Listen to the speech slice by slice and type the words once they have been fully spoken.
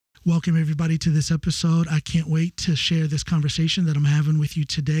Welcome, everybody, to this episode. I can't wait to share this conversation that I'm having with you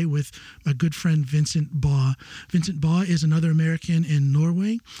today with my good friend, Vincent Baugh. Vincent Baugh is another American in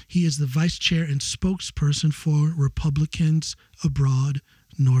Norway. He is the vice chair and spokesperson for Republicans Abroad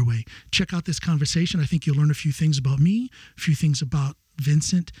Norway. Check out this conversation. I think you'll learn a few things about me, a few things about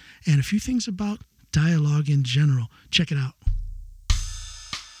Vincent, and a few things about dialogue in general. Check it out.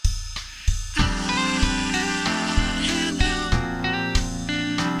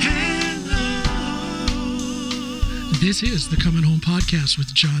 This is the Coming Home Podcast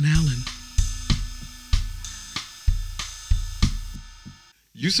with John Allen.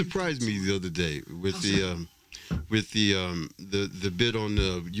 You surprised me the other day with the bit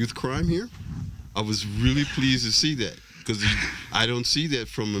on youth crime here. I was really pleased to see that because I don't see that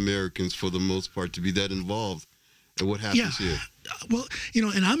from Americans for the most part to be that involved in what happens here. Well,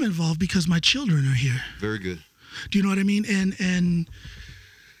 and I'm involved because my children are here. Very good. Do you know what I mean? And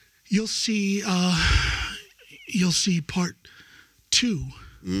you'll see. You'll see part two,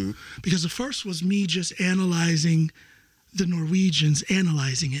 because the first was me just analyzing the Norwegians,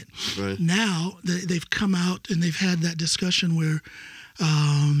 analyzing it. Right. Now they've come out and they've had that discussion where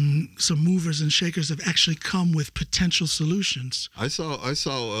some movers and shakers have actually come with potential solutions. I saw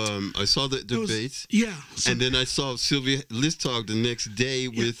the debates. And then I saw Sylvia Listog the next day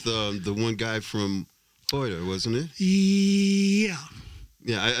with the one guy from Florida, wasn't it? Yeah.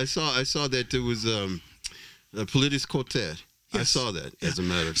 Yeah, I saw that there was a politis quartet. Yes. I saw that, as a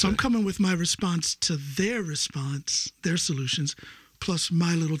matter of fact. So I'm coming with my response to their solutions, plus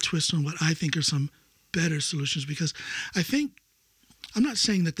my little twist on what I think are some better solutions, because I think, I'm not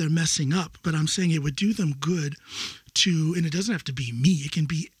saying that they're messing up, but I'm saying it would do them good to, and it doesn't have to be me, it can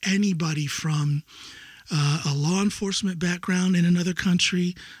be anybody from a law enforcement background in another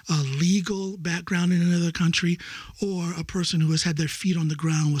country, a legal background in another country, or a person who has had their feet on the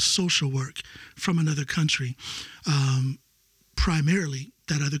ground with social work from another country. Primarily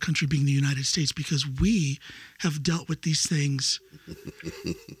that other country being the United States, because we have dealt with these things.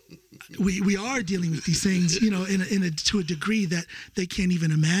 We are dealing with these things, to a degree that they can't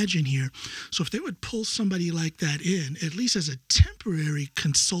even imagine here. So if they would pull somebody like that in, at least as a temporary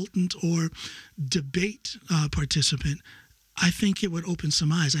consultant or debate participant, I think it would open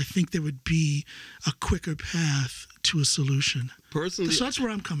some eyes. I think there would be a quicker path to a solution. Personally, so that's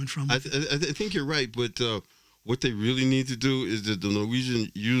where I'm coming from. I think you're right, but what they really need to do is that the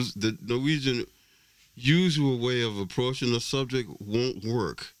Norwegian usual way of approaching the subject won't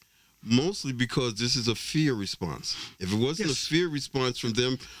work. Mostly because this is a fear response. If it wasn't a fear response from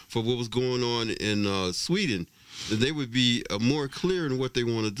them for what was going on in Sweden, then they would be more clear in what they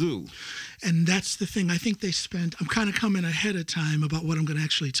want to do. And that's the thing. I think I'm kind of coming ahead of time about what I'm going to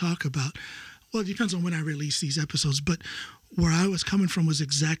actually talk about. Well, it depends on when I release these episodes, but where I was coming from was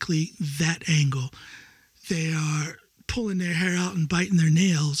exactly that angle. They are pulling their hair out and biting their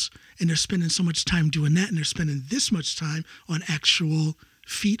nails, and they're spending so much time doing that, and they're spending this much time on actual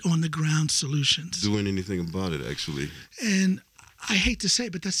feet on the ground solutions. Doing anything about it, actually. And I hate to say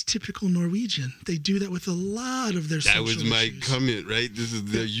it, but that's typical Norwegian. They do that with a lot of their social issues. That was my comment, right? This is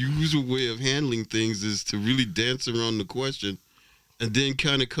their usual way of handling things, is to really dance around the question and then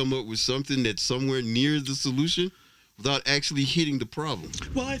kind of come up with something that's somewhere near the solution without actually hitting the problem.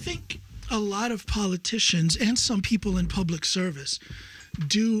 Well, I think a lot of politicians and some people in public service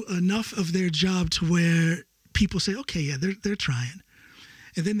do enough of their job to where people say, okay, yeah, they're trying.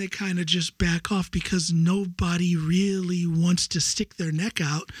 And then they kind of just back off because nobody really wants to stick their neck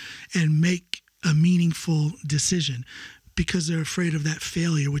out and make a meaningful decision because they're afraid of that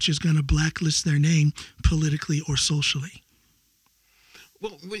failure, which is going to blacklist their name politically or socially.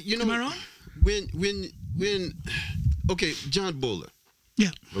 Well, am I wrong? When okay, John Bowler.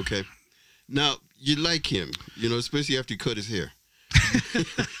 Yeah. Okay. Now, you like him, especially after he cut his hair.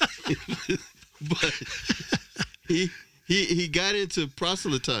 But he got into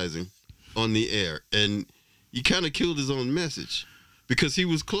proselytizing on the air, and he kind of killed his own message because he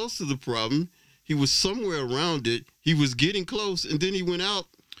was close to the problem. He was somewhere around it. He was getting close, and then he went out.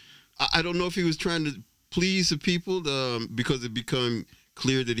 I don't know if he was trying to please the people because it became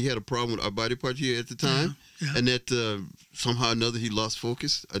clear that he had a problem with our body part here at the time, and that somehow or another he lost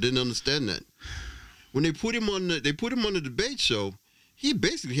focus. I didn't understand that. When they put him on the debate show, he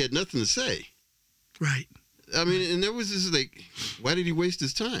basically had nothing to say. Right. I mean, and there was this why did he waste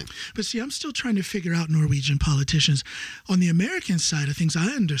his time? But see, I'm still trying to figure out Norwegian politicians. On the American side of things, I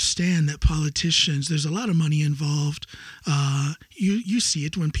understand that politicians, there's a lot of money involved. You see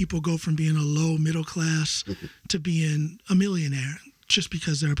it when people go from being a low middle class to being a millionaire. just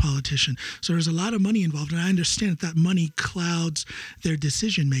because they're a politician. So there's a lot of money involved, and I understand that money clouds their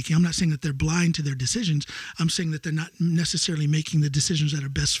decision making. I'm not saying that they're blind to their decisions. I'm saying that they're not necessarily making the decisions that are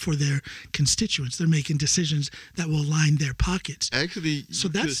best for their constituents. They're making decisions that will line their pockets. Actually, so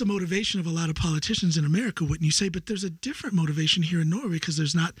that's the motivation of a lot of politicians in America, wouldn't you say? But there's a different motivation here in Norway because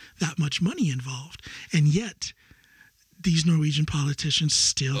there's not that much money involved, and yet these Norwegian politicians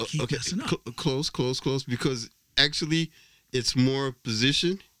still keep messing up. Close, because actually it's more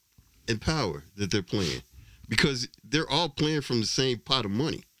position and power that they're playing, because they're all playing from the same pot of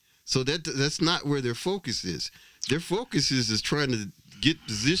money. So that's not where their focus is. Their focus is trying to get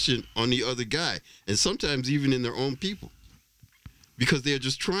position on the other guy, and sometimes even in their own people, because they're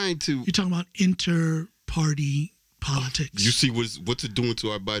just trying to. You're talking about inter-party politics. You see what's it doing to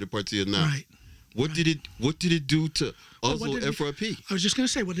our bipartiet now? Right. What did it do to Oslo FRP? I was just going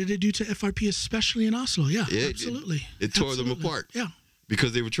to say, what did it do to FRP, especially in Oslo? Yeah, absolutely. It tore them apart. Yeah.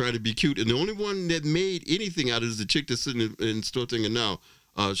 Because they were trying to be cute. And the only one that made anything out of it is the chick that's sitting in Stortinget now.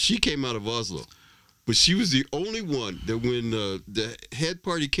 She came out of Oslo. But she was the only one that when the head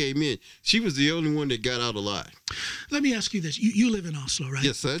party came in, she was the only one that got out alive. Let me ask you this. You live in Oslo, right?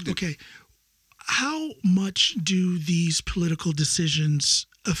 Yes, I do. Okay. How much do these political decisions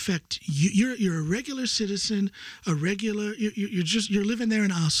affect you? You're a regular citizen, you're living there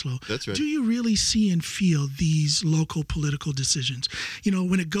in Oslo. That's right. Do you really see and feel these local political decisions? You know,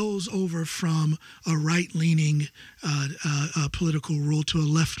 when it goes over from a right-leaning political rule to a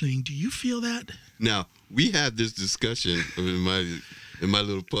left-leaning, do you feel that? Now, we have this discussion in my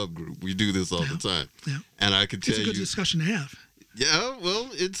little pub group. We do this all the time. Yeah. And I can tell you. It's a good discussion to have. Yeah, well,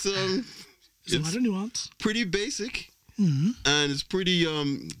 it's There's a lot of nuance. Pretty basic. Mm-hmm. And it's pretty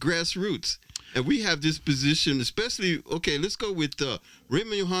grassroots. And we have this position, especially, let's go with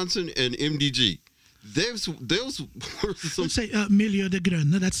Raymond Johansen and MDG. Those were some... Let's say Miljø De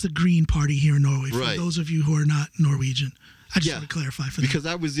Grønne, that's the Green Party here in Norway, for right. those of you who are not Norwegian. I just want to clarify for that. Because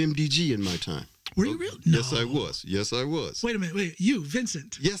I was MDG in my time. Were you really? No. Yes, I was. Wait a minute. You,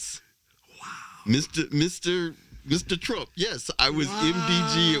 Vincent? Yes. Wow. Mr. Trump. Yes, I was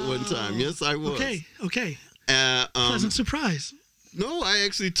MDG at one time. Yes, I was. Okay. Pleasant surprise. No, I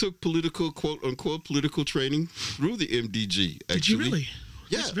actually took quote unquote political training through the MDG. Actually. Did you really?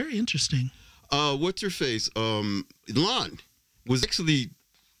 Yeah. That's very interesting. What's your face? Lon was actually,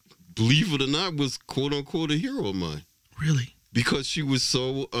 believe it or not, was quote unquote a hero of mine. Really? Because she was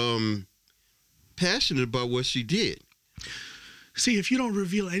so passionate about what she did. See, if you don't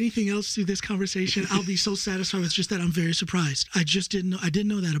reveal anything else through this conversation, I'll be so satisfied with just that. I'm very surprised. I didn't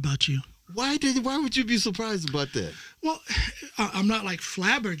know that about you. Why would you be surprised about that? Well, I'm not like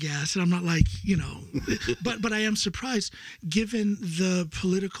flabbergasted. I'm not like, but I am surprised given the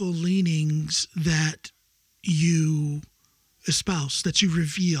political leanings that you espouse, that you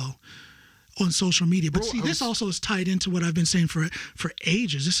reveal on social media. But this also is tied into what I've been saying for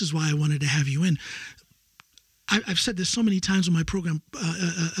ages. This is why I wanted to have you in. I've said this so many times on my program.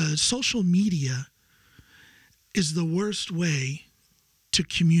 Social media is the worst way to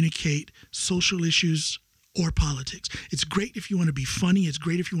communicate social issues or politics. It's great if you want to be funny. It's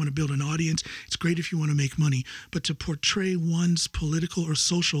great if you want to build an audience. It's great if you want to make money. But to portray one's political or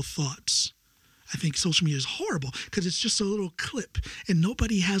social thoughts, I think social media is horrible because it's just a little clip, and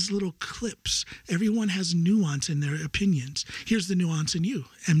nobody has little clips. Everyone has nuance in their opinions. Here's the nuance in you,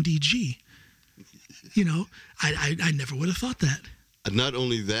 MDG. I never would have thought that. Not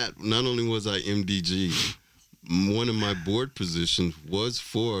only was I MDG, one of my board positions was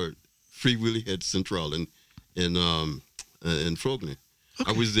for Free Willy Head Central in Frogner. Okay.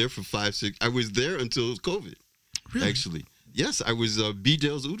 I was there for 5-6. I was there until COVID. Really? Actually, yes, I was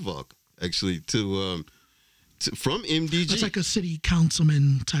Bidels Udvalg. Actually, from MDG. That's like a city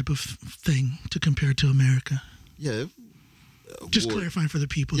councilman type of thing to compare to America. Yeah. Just clarifying for the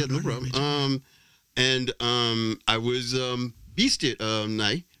people. Yeah, no problem. And I was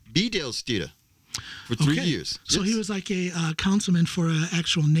Bidelssteder for 3 years. So yes. he was like a councilman for an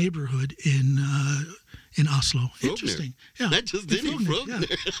actual neighborhood in Oslo. Frogner. Interesting. Yeah. Not just any Frogner.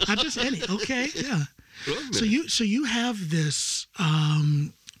 Yeah. Not just any. Okay. Yeah. Frogner. So you have this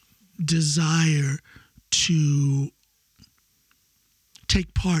desire to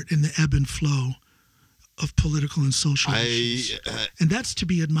take part in the ebb and flow of political and social issues. And that's to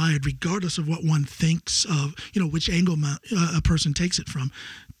be admired regardless of what one thinks of, which angle a person takes it from.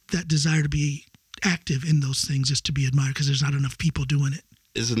 That desire to be active in those things is to be admired because there's not enough people doing it.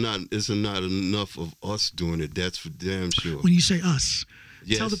 It's not enough of us doing it. That's for damn sure. When you say us,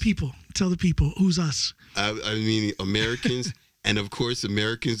 yes. Tell the people, who's us? I mean Americans and of course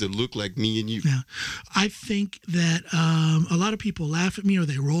Americans that look like me and you. Yeah, I think that a lot of people laugh at me, or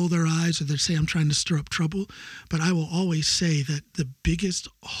they roll their eyes, or they say I'm trying to stir up trouble. But I will always say that the biggest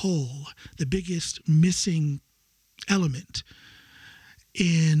hole, the biggest missing element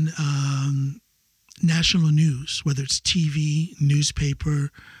in national news, whether it's TV, newspaper,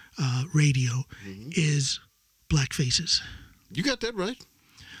 radio, is black faces. You got that right.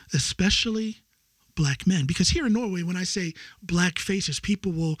 Especially black men. Because here in Norway, when I say black faces,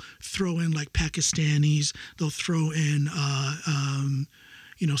 people will throw in like Pakistanis, they'll throw in,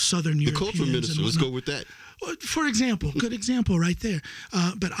 Southern The Europeans. cultural minister, let's go with that. For example, good example right there.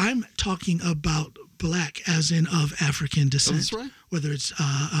 But I'm talking about black as in of African descent. That's right. Whether it's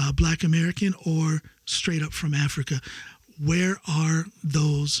black American or straight up from Africa. Where are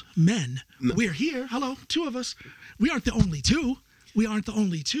those men? No. We're here. Hello, two of us. We aren't the only two.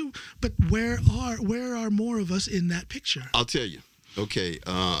 But where are more of us in that picture? I'll tell you. Okay,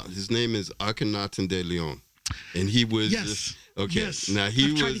 his name is Akhenaten de Leon, and he was okay. Yes. Now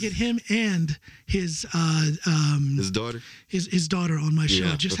I've tried to get him and his daughter, his daughter on my show.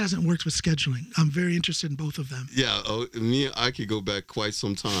 It just hasn't worked with scheduling. I'm very interested in both of them. Yeah, me and I could go back quite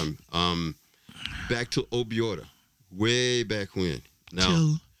some time, back to Obiora, way back when.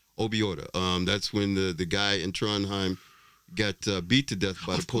 Now Obiora, that's when the guy in Trondheim got beat to death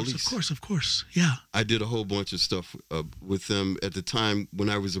by the police. Of course, yeah. I did a whole bunch of stuff with them at the time when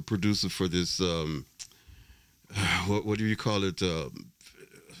I was a producer for this, what do you call it?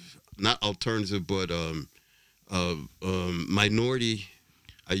 Not alternative, but minority.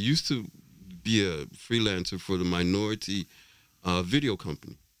 I used to be a freelancer for the minority video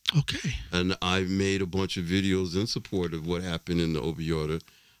company. Okay. And I made a bunch of videos in support of what happened in the Obiora.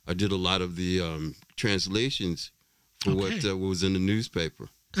 I did a lot of the translations for what was in the newspaper.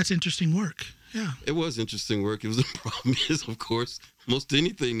 That's interesting work. Yeah. It was interesting work. It was the problem is, of course, most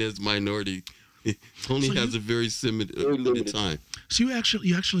anything that's minority only has a very limited time. So you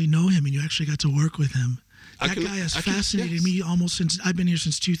actually know him, and you actually got to work with him. That guy has fascinated me almost since I've been here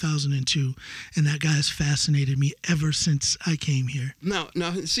since 2002, and that guy has fascinated me ever since I came here. Now,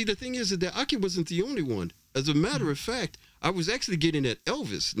 see, the thing is that Aki wasn't the only one. As a matter of fact, I was actually getting at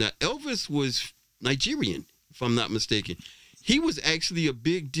Elvis. Now, Elvis was Nigerian, if I'm not mistaken. He was actually a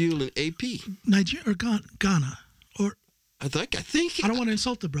big deal in AP. Nigeria or Ghana? Or I think. I don't want to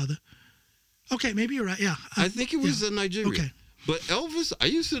insult the brother. Okay, maybe you're right. Yeah. I think it was Nigeria. Okay. But Elvis, I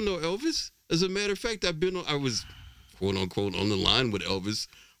used to know Elvis. As a matter of fact, I was, quote unquote, on the line with Elvis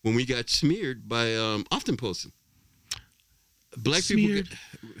when we got smeared by Aftenposten. Black smeared?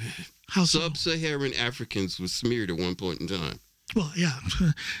 People, sub-Saharan Africans were smeared at one point in time. Well, yeah.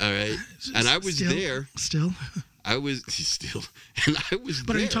 All right. And I was there. Still? And I was there.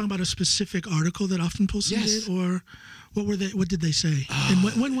 But are you talking about a specific article that Aftenposten did? Or what did they say? And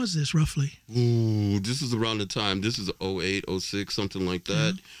when was this, roughly? Ooh, this is around the time. This is 08, 06, something like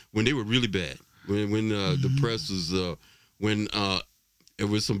that. When they were really bad. When the press was, when it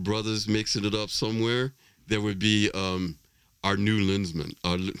was some brothers mixing it up somewhere, there would be our new Linsmen,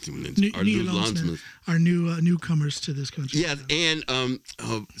 our new landsmen, our newcomers to this country. Yeah, and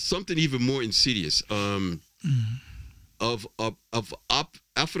something even more insidious of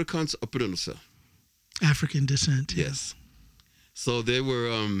Afrikaans opprinnelse. African descent. Yes. So they were,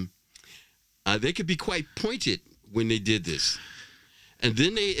 they could be quite pointed when they did this. And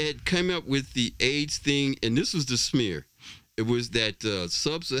then they had come up with the AIDS thing, and this was the smear. It was that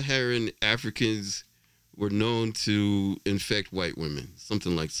sub-Saharan Africans were known to infect white women,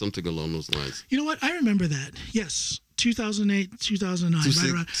 something along those lines. You know what? I remember that. Yes. 2008, 2009,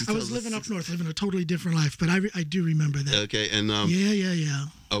 right around. I was living up north, living a totally different life, but I do remember that. Okay, and yeah.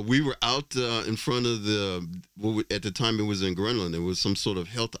 We were out in front of at the time it was in Greenland. There was some sort of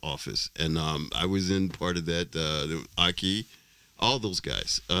health office, and I was in part of that. Aki, all those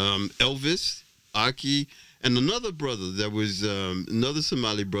guys, Elvis, Aki, and another brother that was another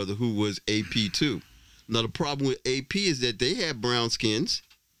Somali brother who was AP too. Now the problem with AP is that they had brown skins,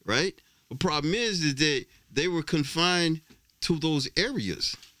 right? The problem is that they were confined to those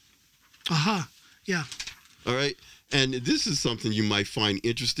areas. Aha, yeah. All right, and this is something you might find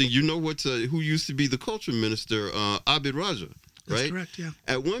interesting. You know who used to be the culture minister, Abid Raja, right? That's correct, yeah.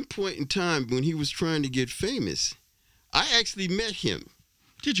 At one point in time when he was trying to get famous, I actually met him.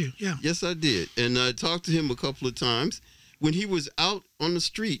 Did you? Yeah. Yes, I did. And I talked to him a couple of times when he was out on the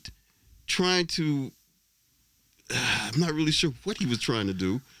street trying to, I'm not really sure what he was trying to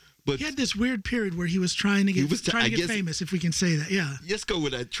do. But he had this weird period where he was trying to get famous, if we can say that. Yeah. Let's go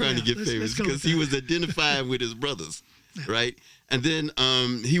with that, trying to get famous, because he was identifying with his brothers, right? And then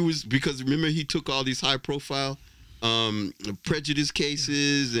because remember, he took all these high-profile prejudice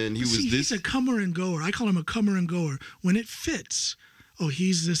cases, and he was this. He's a comer and goer. I call him a comer and goer. When it fits, oh,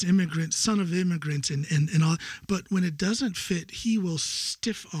 he's this immigrant, son of immigrants, and all. But when it doesn't fit, he will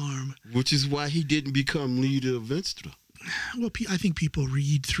stiff arm. Which is why he didn't become leader of Venstre. Well, I think people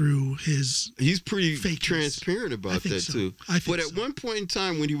read through his. He's pretty fakeness. transparent about that so. too. I think but at one point in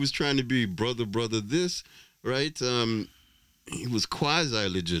time, when he was trying to be brother this, right? He was quasi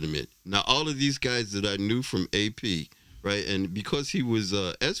legitimate. Now all of these guys that I knew from AP, right, and because he was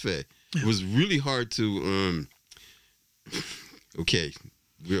SVA, it was really hard to. Okay,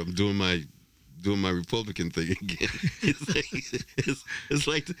 I'm doing my Republican thing again. It's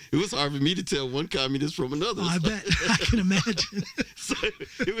like it was hard for me to tell one communist from another. Oh, I bet. I can imagine. So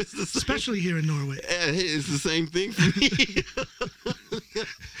it was the same, especially here in Norway. It's the same thing for me.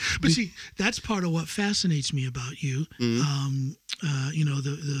 But see, that's part of what fascinates me about you. Mm-hmm. You know,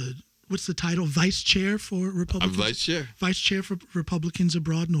 the what's the title? Vice Chair for Republicans? I'm Vice Chair. Vice Chair for Republicans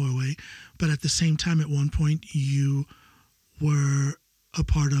Abroad Norway. But at the same time, at one point, you were a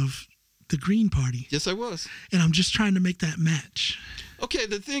part of the Green Party. Yes, I was. And I'm just trying to make that match. Okay,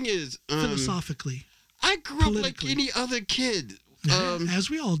 the thing is... philosophically. I grew up like any other kid. As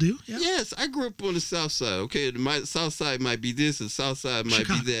we all do. Yeah. Yes, I grew up on the South Side. Okay, the South Side might be this, and the South Side might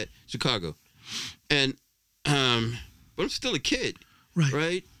be that. Chicago. And, but I'm still a kid.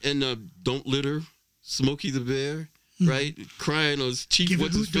 Right? And Don't Litter, Smokey the Bear. Right, crying on his cheek.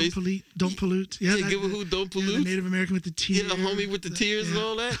 What's his face? Don't pollute. Yeah, give a hoot, don't pollute. Yeah, the Native American with the tears. Yeah, the homie with the tears and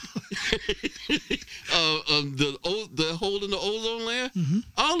all that. The hole in the ozone layer. Mm-hmm.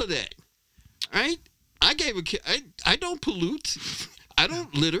 All of that. Right. I gave a kid. I don't pollute. I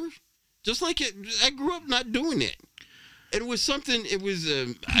don't litter. Just like it. I grew up not doing that. And it was something. It was.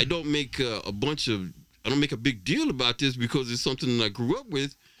 I don't make I don't make a big deal about this because it's something that I grew up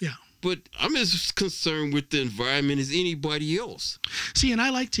with. Yeah. But I'm as concerned with the environment as anybody else. See, and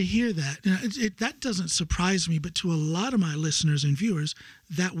I like to hear that. That doesn't surprise me, but to a lot of my listeners and viewers,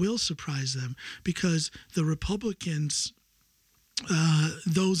 that will surprise them because the Republicans,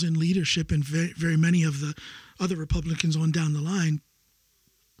 those in leadership and very, very many of the other Republicans on down the line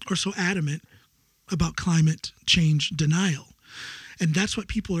are so adamant about climate change denial. And that's what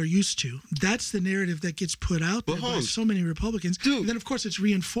people are used to. That's the narrative that gets put out there by so many Republicans. Dude, and then, of course, it's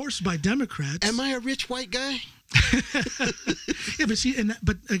reinforced by Democrats. Am I a rich white guy? Yeah, but see,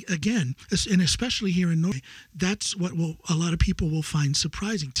 but again, and especially here in Norway, that's what a lot of people will find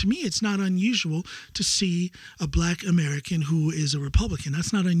surprising. To me, it's not unusual to see a Black American who is a Republican.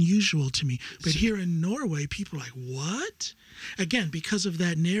 That's not unusual to me. But here in Norway, people are like, what? Again, because of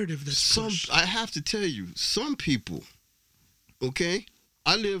that narrative that's pushed. I have to tell you, some people. Okay,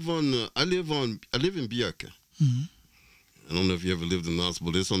 I live in Bjerke. Mm-hmm. I don't know if you ever lived in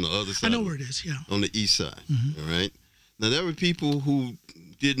Knoxville, but it's on the other side. I know where it is, yeah. On the east side, mm-hmm. All right? Now, there were people who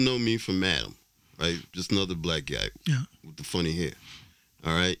didn't know me from Adam, right? Just another black guy with the funny hair,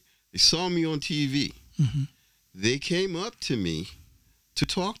 all right? They saw me on TV. Mm-hmm. They came up to me to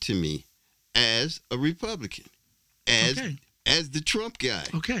talk to me as a Republican, as the Trump guy.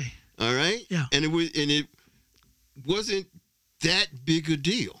 Okay. All right? Yeah. And it wasn't that big a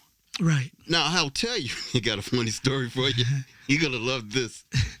deal. Right. Now, I'll tell you, I got a funny story for you. You're going to love this.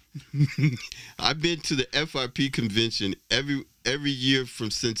 I've been to the FRP convention every year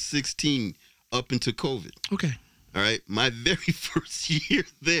since 16 up until COVID. Okay. All right. My very first year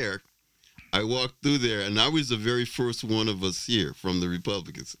there, I walked through there, and I was the very first one of us here from the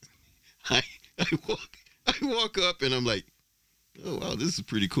Republicans. I walk up, and I'm like, oh, wow, this is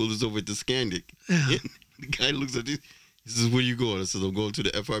pretty cool. It's over at the Scandic. Yeah. And the guy looks at this. He says, where you going? I said, I'm going to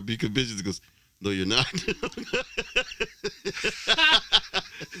the FRB convention. He goes, no, you're not.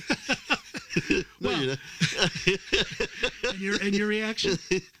 No, you're not. and your reaction?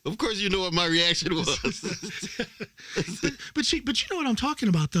 Of course, you know what my reaction was. but you know what I'm talking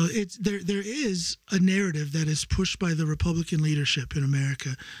about, though. It's there is a narrative that is pushed by the Republican leadership in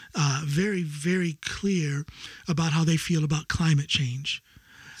America, very, very clear about how they feel about climate change,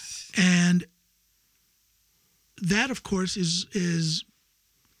 and that, of course, is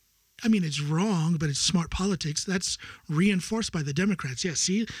I mean, it's wrong, but it's smart politics. That's reinforced by the Democrats. Yeah,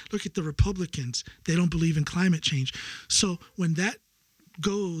 see, look at the Republicans. They don't believe in climate change. So when that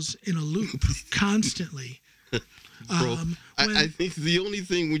goes in a loop constantly. Bro, I think the only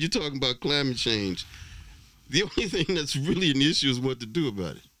thing when you're talking about climate change, the only thing that's really an issue is what to do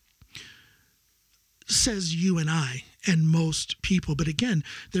about it. says you and I and most people. But again,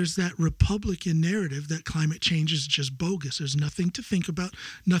 there's that Republican narrative that climate change is just bogus. There's nothing to think about,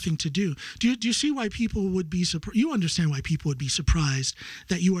 nothing to do. Do you see why people would be surprised? You understand why people would be surprised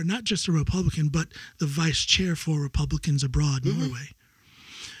that you are not just a Republican, but the vice chair for Republicans Abroad, Norway.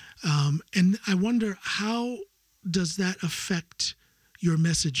 And I wonder, how does that affect your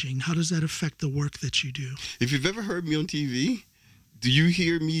messaging? How does that affect the work that you do? If you've ever heard me on TV, do you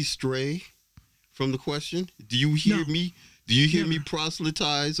hear me stray from the question? Do you hear me? Do you hear me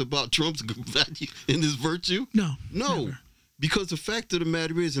proselytize about Trump's value and his virtue? No. Never. Because the fact of the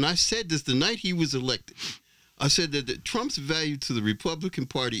matter is, and I said this the night he was elected, I said that Trump's value to the Republican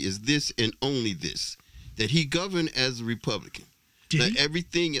Party is this and only this, that he governed as a Republican. Did he?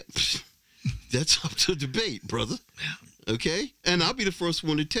 Everything, that's up to debate, brother. Yeah. Okay? And I'll be the first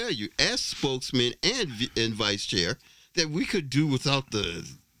one to tell you, as spokesman and vice chair, that we could do without the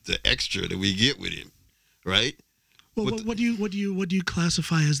extra that we get with him, right? Well, what do you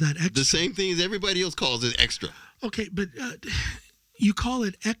classify as that extra? The same thing as everybody else calls it extra. Okay, but you call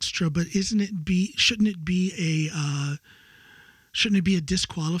it extra, but shouldn't it be a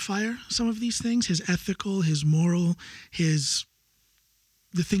disqualifier? Some of these things, his ethical, his moral,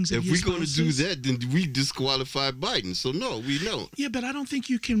 the things that if we're going to do that, then we disqualify Biden. So no, we don't. Yeah, but I don't think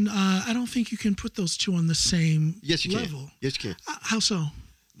you can. I don't think you can put those two on the same yes, you level. Can. Yes, you can. How so?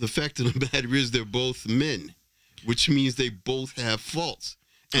 The fact of the matter is, they're both men, which means they both have faults.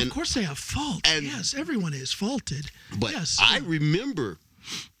 And, of course, they have faults. Yes, everyone is faulted. But yes, I remember.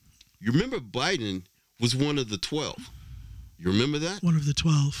 You remember Biden was one of the 12. You remember that? One of the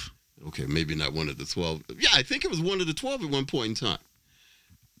 12. Okay, maybe not one of the 12. Yeah, I think it was one of the 12 at one point in time.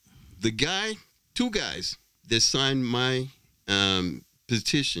 Two guys that signed my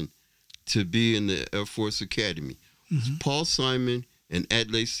petition to be in the Air Force Academy, was Paul Simon and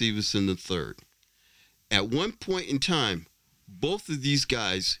Adlai Stevenson III. At one point in time, both of these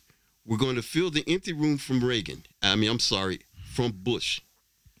guys were going to fill the empty room from Bush.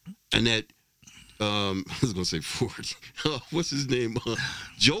 And that, I was going to say Ford. What's his name?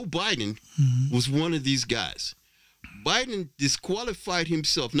 Joe Biden was one of these guys. Biden disqualified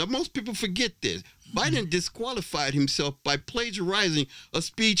himself. Now, most people forget this. Biden disqualified himself by plagiarizing a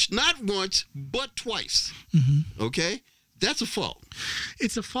speech not once, but twice. Okay? That's a fault.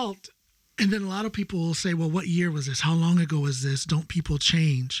 It's a fault. And then a lot of people will say, well, what year was this? How long ago was this? Don't people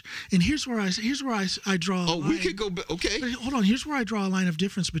change? And here's where I draw a line. We could go back. Okay. But hold on. Here's where I draw a line of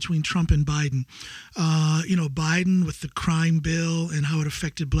difference between Trump and Biden. Biden with the crime bill and how it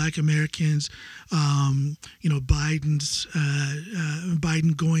affected Black Americans. Biden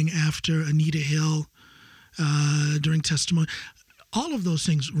going after Anita Hill during testimony. All of those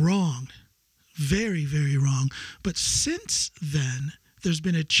things wrong. Very, very wrong. But since then, there's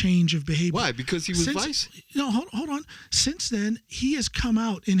been a change of behavior. Why? Because he was vice? No, hold on. Since then, he has come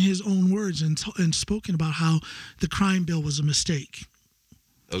out in his own words and spoken about how the crime bill was a mistake.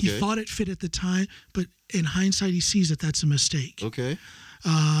 Okay. He thought it fit at the time, but in hindsight, he sees that that's a mistake. Okay.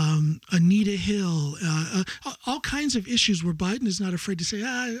 Anita Hill, all kinds of issues where Biden is not afraid to say,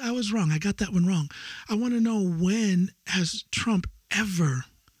 I was wrong. I got that one wrong. I want to know, when has Trump ever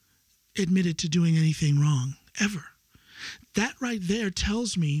admitted to doing anything wrong? Ever? That right there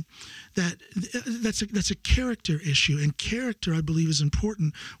tells me that that's a character issue, and character, I believe, is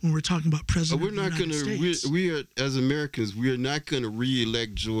important when we're talking about president of the United States. We are, as Americans, we are not going to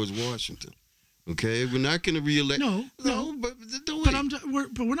reelect George Washington. Okay, we're not going to reelect. No, but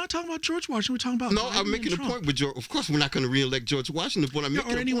we're not talking about George Washington. We're talking about Biden. I'm making a point with George. Of course, we're not going to reelect George Washington, but I'm making a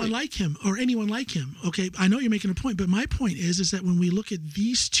point. Or anyone like him. Okay, I know you're making a point, but my point is that when we look at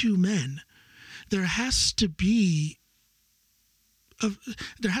these two men, there has to be a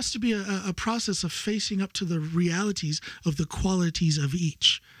process of facing up to the realities of the qualities of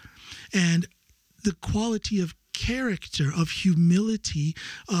each. And the quality of character, of humility,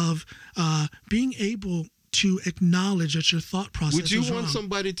 of being able to acknowledge that your thought process is wrong. Would you want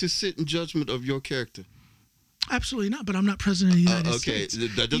somebody to sit in judgment of your character? Absolutely not, but I'm not president of the United States. Okay,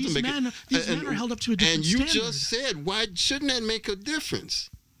 that doesn't make it. These men are held up to a different standard. And you just said, why shouldn't that make a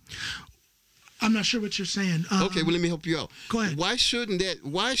difference? I'm not sure what you're saying. Okay, well, let me help you out. Go ahead. Why should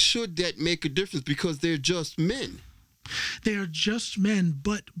that make a difference? Because they're just men. They are just men,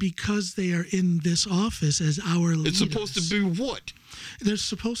 but because they are in this office as our leaders. It's supposed to be what? They're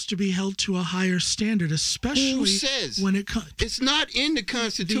supposed to be held to a higher standard, especially Who says? When it comes. It's not in the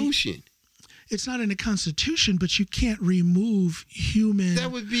Constitution. It's not in the Constitution, but you can't remove human.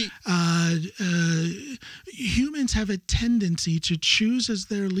 That would be. Humans have a tendency to choose as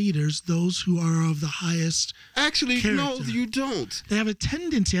their leaders those who are of the highest. Actually, character. no, you don't. They have a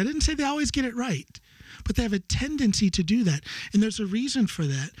tendency. I didn't say they always get it right. but they have a tendency to do that. And there's a reason for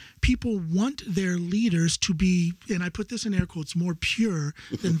that. People want their leaders to be, and I put this in air quotes, more pure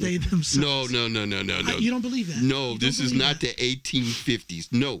than they themselves. No. You don't believe that? No, this is not the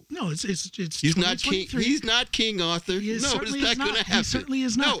 1850s. No. No, it's He's not King. He's not King Arthur. He No, it's not going to happen. He certainly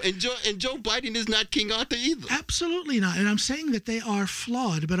is not. No, and Joe Biden is not King Arthur either. Absolutely not. And I'm saying that they are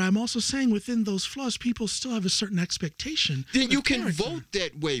flawed, but I'm also saying within those flaws, people still have a certain expectation. Then you can character. vote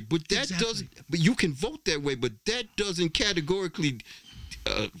that way, but that Exactly. doesn't. But you can vote that way, but that doesn't categorically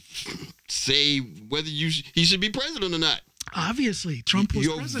say whether he should be president or not. Obviously, Trump was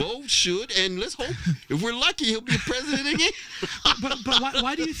Your president. vote should, and let's hope if we're lucky, he'll be president again. but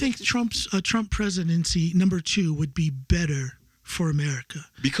why do you think Trump presidency #2 would be better for America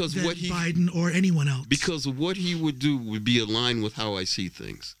Because than what Biden or anyone else? Because what he would do would be aligned with how I see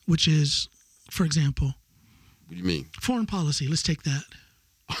things. Which is, for example, What do you mean? foreign policy. Let's take that.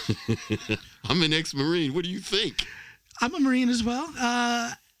 I'm an ex-Marine. What do you think? I'm a Marine as well.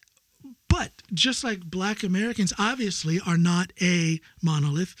 But just like Black Americans obviously are not a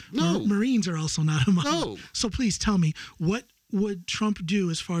monolith, No. Marines are also not a monolith. No. So please tell me, what would Trump do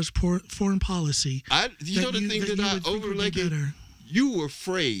as far as foreign policy? You know the thing that I overlook it? You were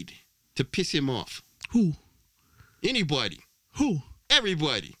afraid to piss him off. Who? Anybody. Who?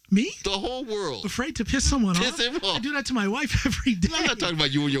 Everybody. Me? The whole world. Afraid to piss someone Piss off? him off. I do that to my wife every day. No, I'm not talking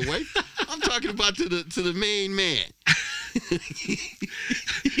about you and your wife. I'm talking about to the main man.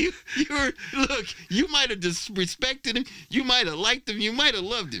 Look, you might have disrespected him, you might have liked him, you might have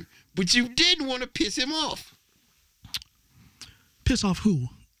loved him, but you didn't want to piss him off. Piss off who?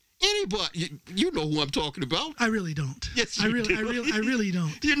 Anybody, you know who I'm talking about. I really don't. Yes, I you really, do. I really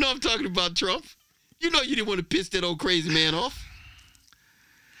don't. You know I'm talking about Trump. You know you didn't want to piss that old crazy man off.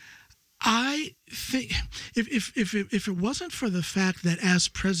 I think if it wasn't for the fact that as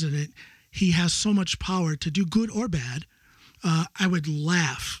president he has so much power to do good or bad, I would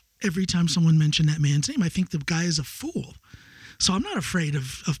laugh every time someone mentioned that man's name. I think the guy is a fool. So I'm not afraid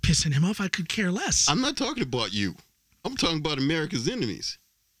of pissing him off. I could care less. I'm not talking about you. I'm talking about America's enemies.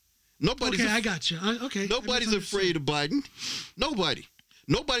 Okay, I got you. Okay. Nobody's afraid of Biden. Nobody.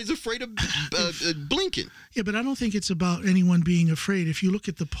 Nobody's afraid of Blinken. Yeah, but I don't think it's about anyone being afraid. If you look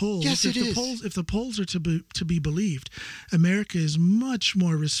at the polls, Yes, it is. If the polls are to be believed, America is much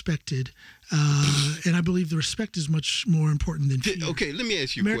more respected, and I believe the respect is much more important than fear. Okay, let me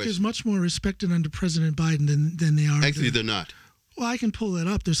ask you a America question. is much more respected under President Biden than they are. Actually, they're not. Well, I can pull that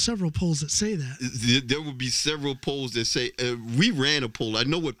up. There's several polls that say that. There will be several polls that say we ran a poll. I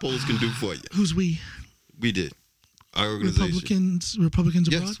know what polls can do for you. Who's we? We did. Our organization. Republicans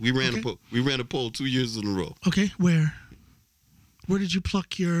abroad? Yes, we ran Okay. a poll. We ran a poll 2 years in a row. Okay, where? Where did you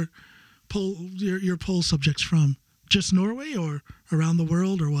pluck your poll subjects from? Just Norway or around the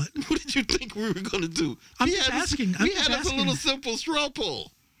world or what? What did you think we were going to do? I'm just asking. We had a little simple straw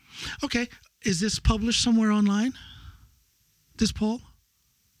poll. Okay, is this published somewhere online? This poll?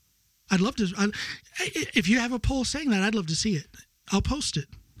 I'd love to. If you have a poll saying that, I'd love to see it. I'll post it.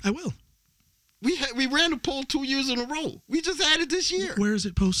 I will. We ran a poll 2 years in a row. We just had it this year. Where is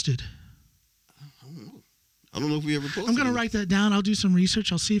it posted? I don't know if we ever posted it. I'm going to write that down. I'll do some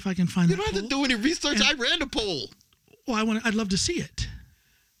research. I'll see if I can find You that don't have poll. to do any research. And- I ran the poll. Well, I'd love to see it.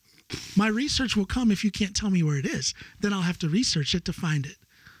 My research will come if you can't tell me where it is. Then I'll have to research it to find it.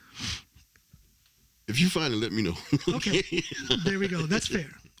 If you find it, let me know. Okay. There we go. That's fair.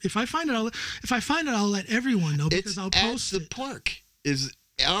 If I find it, I'll let everyone know because It's I'll at post the it. park. Is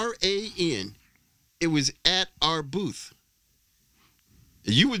RAN. It was at our booth.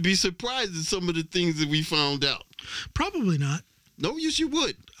 You would be surprised at some of the things that we found out. Probably not. No, yes, you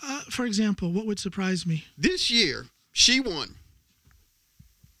would. For example, what would surprise me? This year, she won.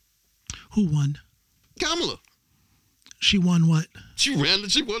 Who won? Kamala. She won what? She won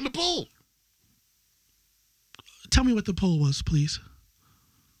the poll. Tell me what the poll was, please.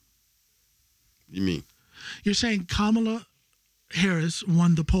 You mean? You're saying Kamala Harris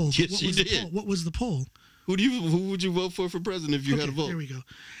won the poll. Yes, What she was the did. poll? What was the poll? Who would you vote for president if you had a vote? There we go.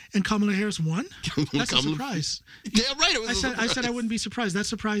 And Kamala Harris won? That's a Kamala- surprise. Yeah, right. It was I a said I surprise. wouldn't be surprised. That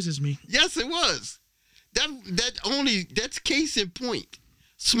surprises me. Yes, it was. That's case in point.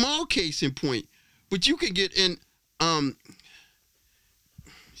 Small case in point. But you can get in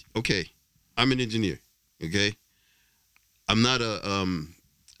okay. I'm an engineer. Okay? I'm not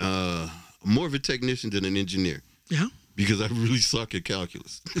more of a technician than an engineer. Yeah? Because I really suck at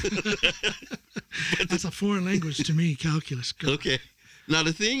calculus. That's a foreign language to me, calculus. Go. Okay. Now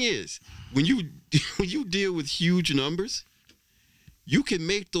the thing is, when you deal with huge numbers, you can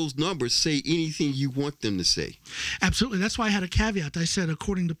make those numbers say anything you want them to say. Absolutely. That's why I had a caveat. I said,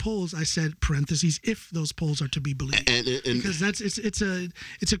 according to polls, I said parentheses, if those polls are to be believed. And because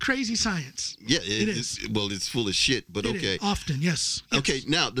it's a crazy science. Yeah, it is. Well, it's full of shit, but It okay. is. Often, yes. Okay,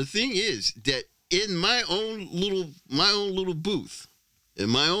 now the thing is that in my own little booth, in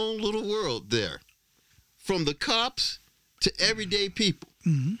my own little world there, from the cops to everyday people,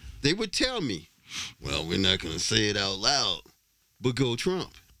 Mm-hmm. they would tell me, well, we're not going to say it out loud, but go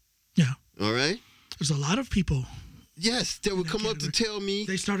Trump. Yeah. All right? There's a lot of people. Yes, they would come up to tell me.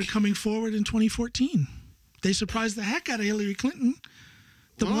 They started coming forward in 2014. They surprised the heck out of Hillary Clinton.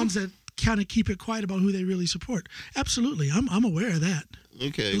 The ones that kind of keep it quiet about who they really support. Absolutely. I'm aware of that.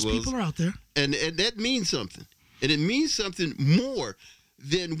 Okay, Those people are out there. And that means something. And it means something more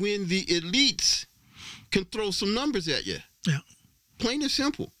than when the elites can throw some numbers at you. Yeah. Plain and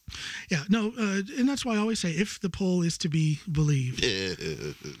simple. Yeah, no, and that's why I always say if the poll is to be believed.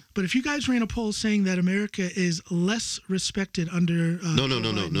 But if you guys ran a poll saying that America is less respected under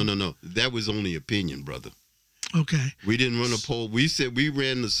No. That was only opinion, brother. Okay. We didn't run a poll. We said we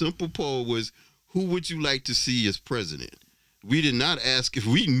ran the simple poll was, who would you like to see as president? We did not ask if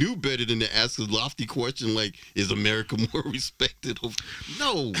we knew better than to ask a lofty question like, is America more respected?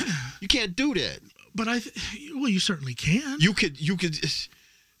 No, you can't do that. But well, you certainly can. You could.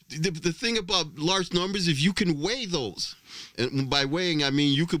 The thing about large numbers, if you can weigh those, and by weighing I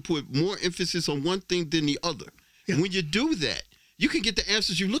mean you could put more emphasis on one thing than the other. Yeah. And when you do that, you can get the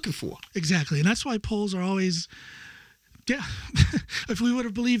answers you're looking for. Exactly, and that's why polls are always. Yeah, if we would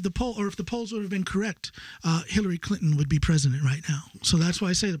have believed the poll, or if the polls would have been correct, Hillary Clinton would be president right now. So that's why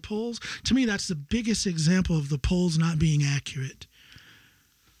I say the polls. To me, that's the biggest example of the polls not being accurate.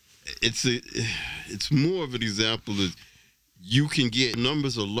 It's more of an example of you can get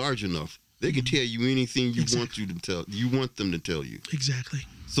numbers are large enough. They can tell you anything you want them to tell you. Exactly.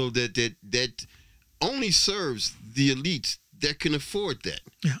 So that only serves the elites that can afford that.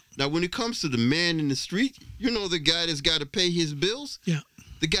 Yeah. Now, when it comes to the man in the street, the guy that's got to pay his bills. Yeah.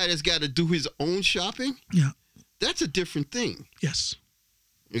 The guy that's got to do his own shopping. Yeah. That's a different thing. Yes.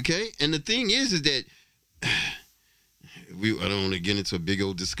 Okay. And the thing is that. I don't want to get into a big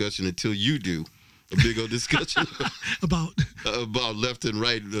old discussion until you do a big old discussion about left and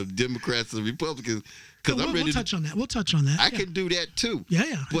right, the Democrats and Republicans. Because we'll touch on that. We'll touch on that. I can do that too.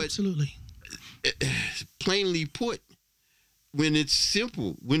 Yeah, but absolutely. Plainly put, when it's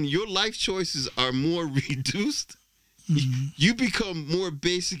simple, when your life choices are more reduced, you become more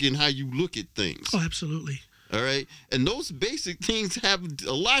basic in how you look at things. Oh, absolutely. All right, and those basic things have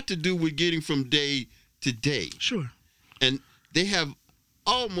a lot to do with getting from day to day. Sure. And they have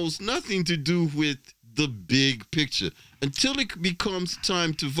almost nothing to do with the big picture until it becomes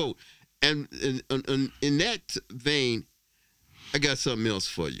time to vote. And in that vein, I got something else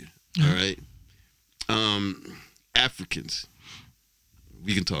for you. All right. Africans.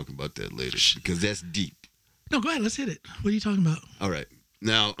 We can talk about that later because that's deep. No, go ahead. Let's hit it. What are you talking about? All right.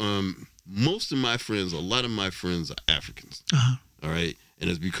 Now, most of my friends, a lot of my friends are Africans. Uh-huh. All right. And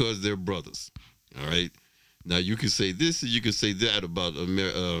it's because they're brothers. All right. Now, you can say this and you can say that about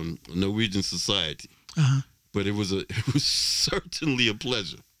Norwegian society. Uh-huh. But it was certainly a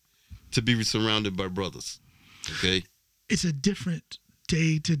pleasure to be surrounded by brothers. Okay? It's a different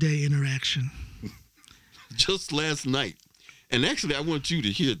day-to-day interaction. Just last night, and actually I want you to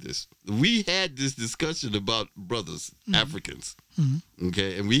hear this. We had this discussion about brothers, Africans. Mm-hmm.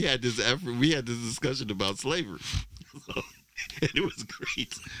 Okay? And we had this discussion about slavery. And it was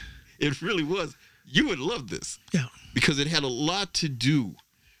great. It really was. You would love this. Yeah. Because it had a lot to do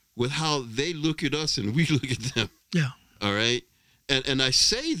with how they look at us and we look at them. Yeah. All right? And I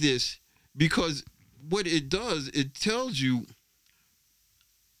say this because what it does, it tells you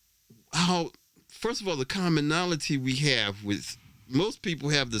how, first of all, the commonality we have with most people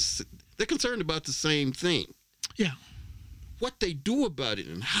have this, they're concerned about the same thing. Yeah. What they do about it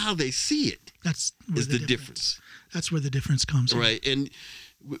and how they see it is the difference. That's where the difference comes in. Right. And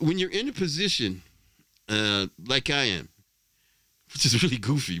when you're in a position like I am, which is really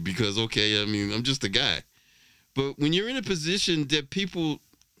goofy because, okay, I mean, I'm just a guy. But when you're in a position that people,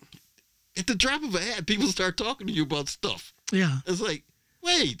 at the drop of a hat, people start talking to you about stuff. Yeah. It's like,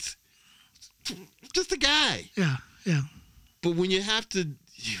 wait, just a guy. Yeah, yeah. But when you have to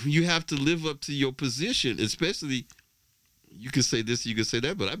live up to your position, especially, you can say this, you can say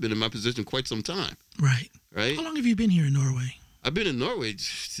that, but I've been in my position quite some time. Right. Right? How long have you been here in Norway? I've been in Norway,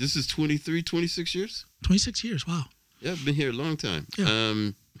 this is 26 years. 26 years, wow. Yeah, I've been here a long time.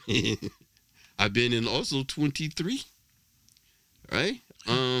 Yeah. I've been in Oslo 23, right?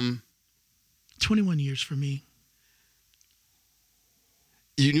 21 years for me.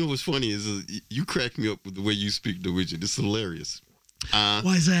 You know what's funny is you crack me up with the way you speak Norwegian. It's hilarious.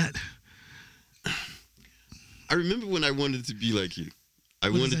 Why is that? I remember when I wanted to be like you.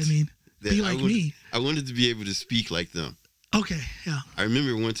 What does that mean? Be like me? I wanted to be able to speak like them. Okay, yeah. I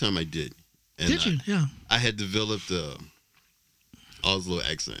remember one time I did. And Did you? Yeah. I had developed the Oslo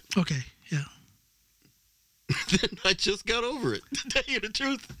accent. Okay, yeah. Then I just got over it. To tell you the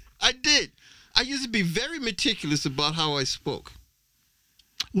truth, I did. I used to be very meticulous about how I spoke.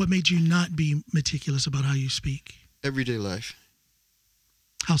 What made you not be meticulous about how you speak? Everyday life.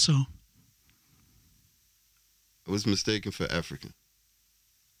 How so? I was mistaken for African.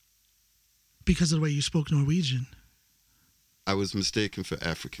 Because of the way you spoke Norwegian. I was mistaken for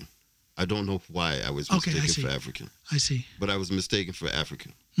African. I don't know why I was Okay, I mistaken see. for African. I see. But I was mistaken for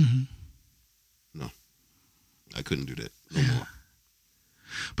African. Mm-hmm. No. I couldn't do that no Yeah. more.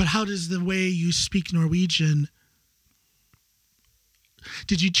 But how does the way you speak Norwegian...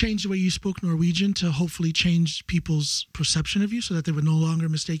 Did you change the way you spoke Norwegian to hopefully change people's perception of you so that they would no longer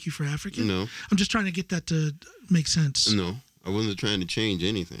mistake you for African? No. I'm just trying to get that to make sense. No. I wasn't trying to change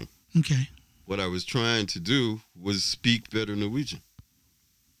anything. Okay. What I was trying to do was speak better Norwegian.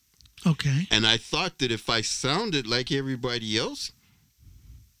 Okay. And I thought that if I sounded like everybody else,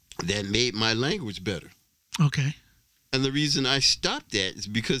 that made my language better. Okay. And the reason I stopped that is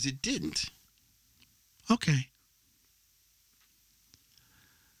because it didn't. Okay.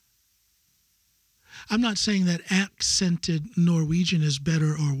 I'm not saying that accented Norwegian is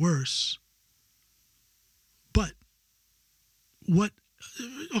better or worse. But what...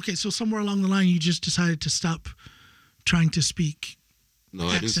 Okay, so somewhere along the line, you just decided to stop trying to speak. No,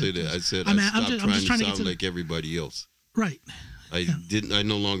 I didn't say that. I said I stopped trying to sound like everybody else. Right. I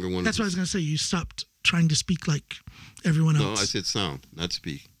no longer wanted That's what I was going to say. You stopped trying to speak like everyone else. No, I said sound, not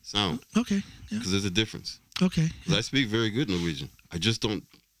speak. Sound. Okay. Yeah. Because there's a difference. Okay. Because I speak very good Norwegian. I just don't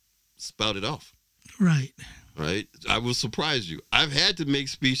spout it off. Right. Right? I will surprise you. I've had to make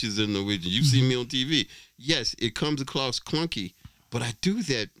speeches in Norwegian. You see me on TV. Yes, it comes across clunky, but I do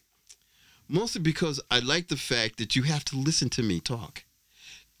that mostly because I like the fact that you have to listen to me talk.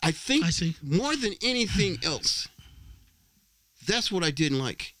 I think more than anything else, that's what I didn't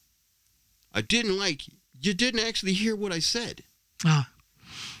like. I didn't like you didn't actually hear what I said.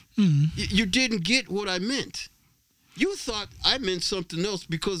 You didn't get what I meant. You thought I meant something else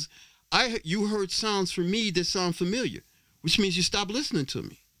because you heard sounds from me that sound familiar, which means you stopped listening to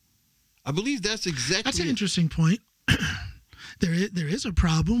me. I believe that's exactly. That's an interesting point. There is a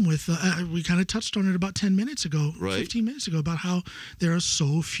problem with, we kind of touched on it about 10 minutes ago, right. 15 minutes ago, about how there are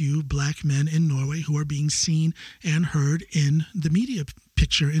so few black men in Norway who are being seen and heard in the media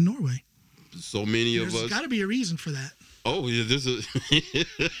picture in Norway. So many of us. There's got to be a reason for that. Oh, yeah, there's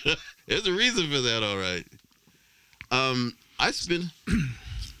a reason for that, all right. I spent,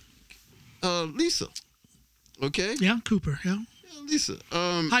 Lisa, okay? Yeah, Cooper, yeah. Lisa.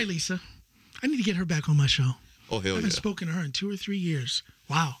 Hi, Lisa. I need to get her back on my show. Oh, hell yeah. I haven't spoken to her in 2 or 3 years.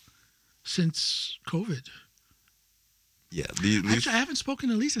 Wow. Since COVID. Yeah. Actually, I haven't spoken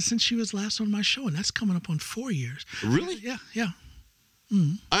to Lisa since she was last on my show, and that's coming up on 4 years. Really? Yeah.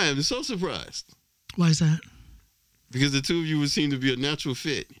 I am so surprised. Why is that? Because the two of you would seem to be a natural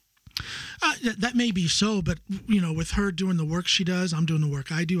fit. That may be so, but, with her doing the work she does, I'm doing the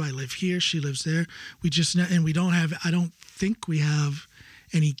work I do. I live here. She lives there. I don't think we have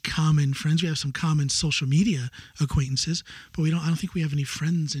any common friends. We have some common social media acquaintances, but I don't think we have any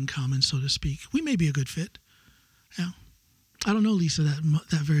friends in common, so to speak. We may be a good fit. Yeah. I don't know Lisa that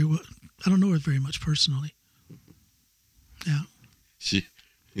very well. I don't know her very much personally. Yeah. She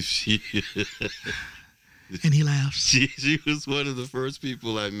and he laughs. She was one of the first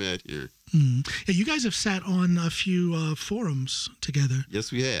people I met here. Yeah, you guys have sat on a few forums together.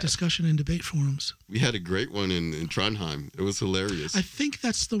 Yes, we have. Discussion and debate forums. We had a great one in Trondheim. It was hilarious. I think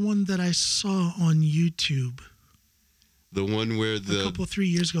that's the one that I saw on YouTube. The one where a couple 3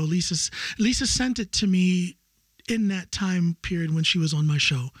 years ago, Lisa sent it to me in that time period when she was on my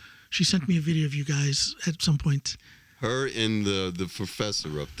show. She sent me a video of you guys at some point. Her and the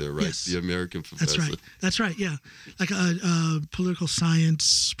professor up there, right? Yes. The American professor. That's right, yeah. Like a political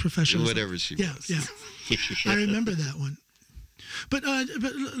science professor. Whatever she was. Yeah. I remember that one. But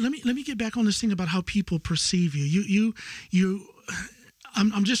let me get back on this thing about how people perceive you.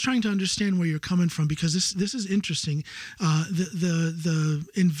 I'm just trying to understand where you're coming from, because this is interesting. The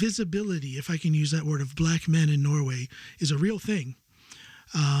invisibility, if I can use that word, of black men in Norway is a real thing.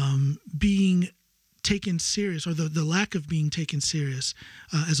 Being taken serious, or the lack of being taken serious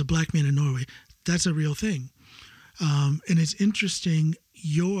as a black man in Norway, that's a real thing. And it's interesting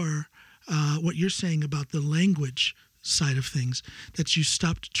what you're saying about the language side of things, that you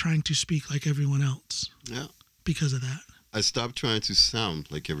stopped trying to speak like everyone else Yeah. because of that. I stopped trying to sound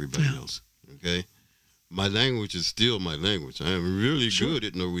like everybody else. Okay. My language is still my language. I am really good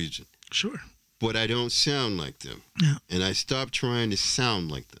at Norwegian. Sure. But I don't sound like them. Yeah. And I stopped trying to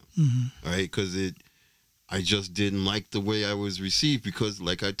sound like them. Mm-hmm. All right. Because I just didn't like the way I was received because,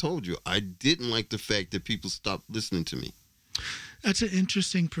 like I told you, I didn't like the fact that people stopped listening to me. That's an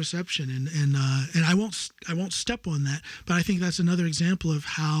interesting perception, and I won't step on that, but I think that's another example of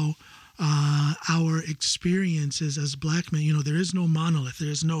how our experiences as black men, there is no monolith,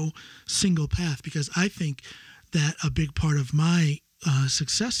 there is no single path, because I think that a big part of my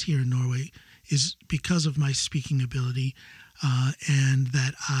success here in Norway is because of my speaking ability, and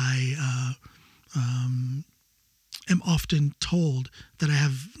that I am often told that I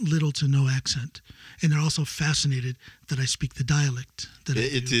have little to no accent, and they're also fascinated that I speak the dialect.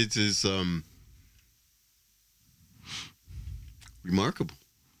 It is remarkable.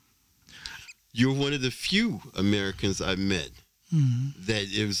 You're one of the few Americans I've met that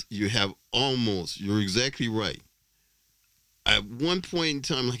you're exactly right. At one point in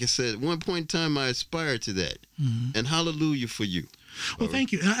time, like I said, I aspired to that. Mm-hmm. And hallelujah for you. Well,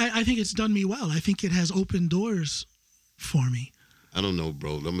 thank you. I think it's done me well. I think it has opened doors for me. I don't know,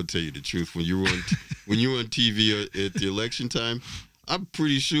 bro. I'm gonna tell you the truth. When you were on TV at the election time, I'm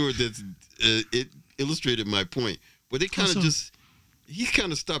pretty sure that it illustrated my point. But they kind of he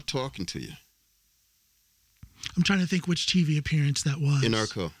kind of stopped talking to you. I'm trying to think which TV appearance that was.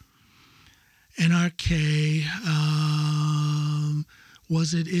 NRK. NRK.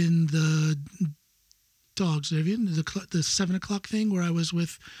 Was it in the Dogs, the 7 o'clock thing where I was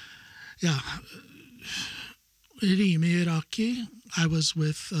with, Rimi Iraki. I was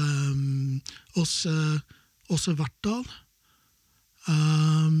with Åse Vartdal.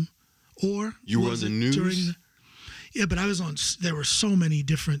 Or you were on the news? But I was on. There were so many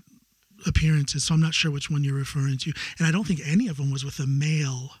different appearances, so I'm not sure which one you're referring to. And I don't think any of them was with a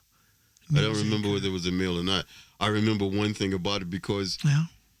male. I don't remember whether it was a male or not. I remember one thing about it because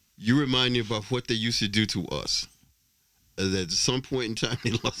you remind me about what they used to do to us. That at some point in time,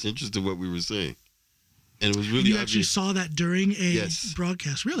 they lost interest in what we were saying. And it was really You actually saw that during a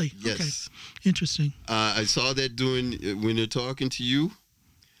broadcast? Really? Yes. Okay. Interesting. I saw that when they're talking to you.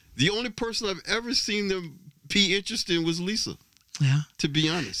 The only person I've ever seen them be interested in was Lisa. Yeah. To be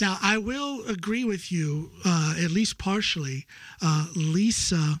honest. Now, I will agree with you, at least partially.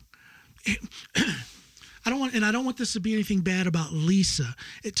 Lisa... I don't want this to be anything bad about Lisa.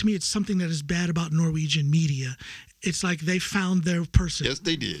 To me, it's something that is bad about Norwegian media. It's like they found their person. Yes,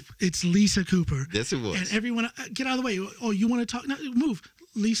 they did. It's Lisa Cooper. Yes, it was. And everyone, get out of the way. Oh, you want to talk? No, move,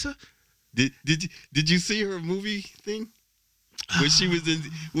 Lisa. Did you see her movie thing? Where she was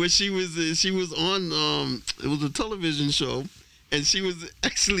on it was a television show, and she was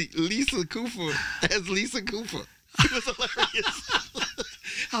actually Lisa Cooper as Lisa Cooper. It was hilarious.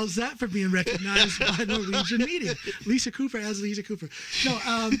 How's that for being recognized by Norwegian media? Lisa Cooper as Lisa Cooper. No,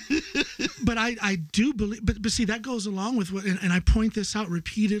 but I do believe, but see, that goes along with what, and I point this out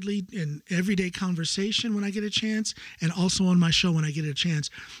repeatedly in everyday conversation when I get a chance, and also on my show when I get a chance.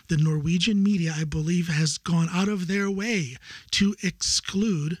 The Norwegian media, I believe, has gone out of their way to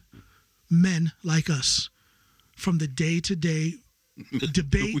exclude men like us from the day-to-day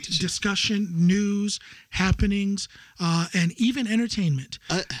debate, discussion, news, happenings, and even entertainment.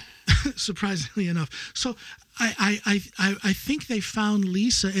 Surprisingly enough. So I think they found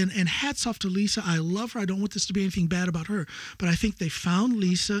Lisa, and hats off to Lisa. I love her. I don't want this to be anything bad about her, but I think they found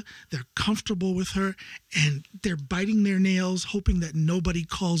Lisa. They're comfortable with her, and they're biting their nails, hoping that nobody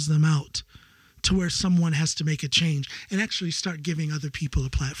calls them out to where someone has to make a change and actually start giving other people a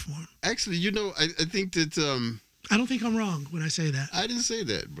platform. Actually, I think that... I don't think I'm wrong when I say that. I didn't say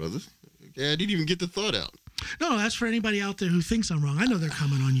that, brother. Okay, I didn't even get the thought out. No, that's for anybody out there who thinks I'm wrong. I know they're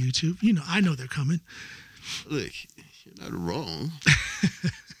coming on YouTube. I know they're coming. Look, you're not wrong.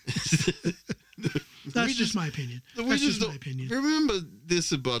 That's just my opinion. That's just my opinion. Remember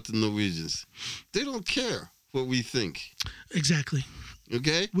this about the Norwegians. They don't care what we think. Exactly.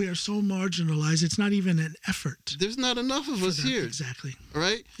 Okay? We are so marginalized, it's not even an effort. There's not enough of us here. Exactly. All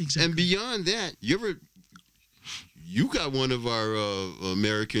right? Exactly. And beyond that, you got one of our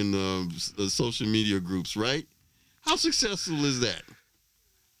American social media groups, right? How successful is that?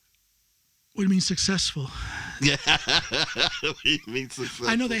 What do you mean successful? Yeah. What do you mean successful?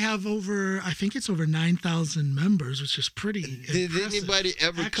 I know they have I think it's over 9,000 members, which is pretty Did impressive, anybody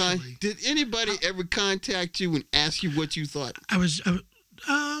ever contact you and ask you what you thought?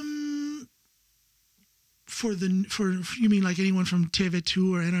 For you mean like anyone from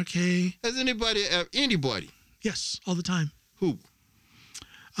TV2 or NRK? Has anybody? Yes, all the time. Who?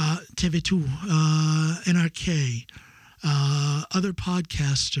 TV2, NRK, other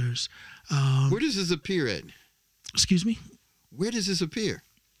podcasters. Where does this appear at? Excuse me? Where does this appear?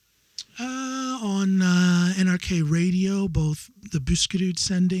 On NRK Radio, both the Buskerud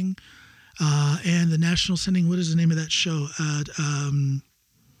sending and the national sending. What is the name of that show?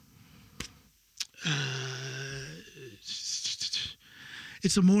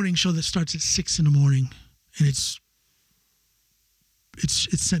 It's a morning show that starts at 6 in the morning, and it's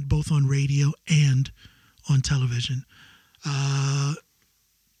sent both on radio and on television.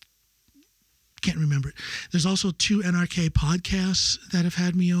 Can't remember it. There's also 2 NRK podcasts that have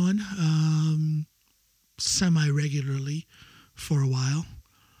had me on semi-regularly for a while.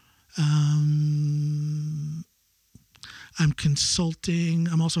 I'm consulting.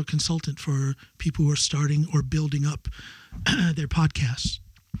 I'm also a consultant for people who are starting or building up their podcasts.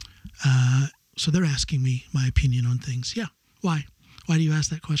 So they're asking me my opinion on things. Yeah. Why? Why do you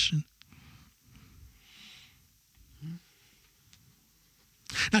ask that question?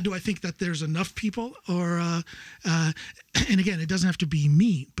 Now, do I think that there's enough people or, and again, it doesn't have to be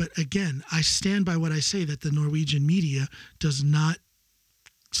me, but again, I stand by what I say that the Norwegian media does not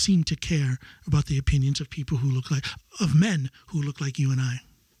seem to care about the opinions of people of men who look like you and I.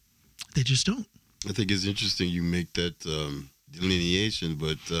 They just don't. I think it's interesting you make that delineation,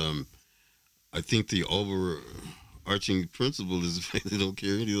 but I think the overarching principle is the fact they don't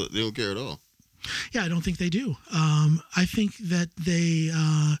care. They don't care at all. Yeah, I don't think they do. I think that they,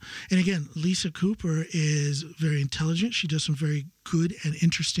 and again, Lisa Cooper is very intelligent. She does some very good and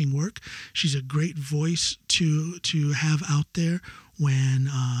interesting work. She's a great voice to have out there when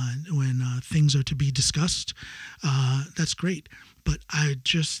things are to be discussed. That's great. But I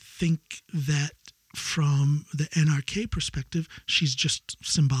just think that from the NRK perspective, she's just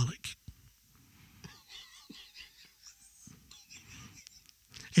symbolic.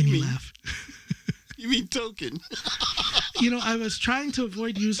 And you laugh. You mean token? I was trying to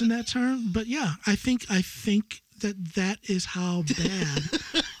avoid using that term, but yeah, I think that is how bad.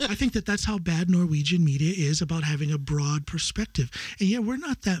 I think that's how bad Norwegian media is about having a broad perspective. And yeah, we're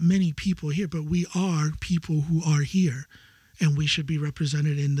not that many people here, but we are people who are here, and we should be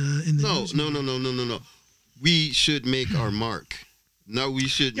represented in the news media. No. We should make our mark. No, we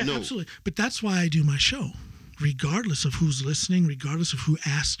should. Yeah, no. Absolutely. But that's why I do my show. Regardless of who's listening, regardless of who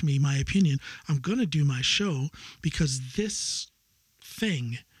asked me my opinion, I'm going to do my show because this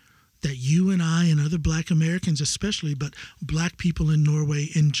thing that you and I and other Black Americans especially, but Black people in Norway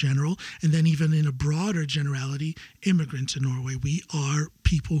in general, and then even in a broader generality, immigrants in Norway, we are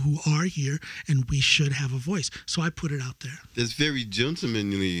people who are here and we should have a voice. So I put it out there. That's very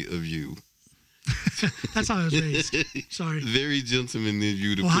gentlemanly of you. That's how I was raised. Sorry. Very gentlemanly of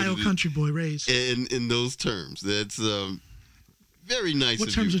you to Ohio put it country boy raised. in those terms. That's very nice What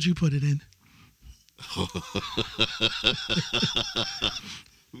of terms you. would you put it in?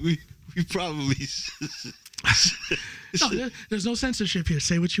 we probably No, there's no censorship here.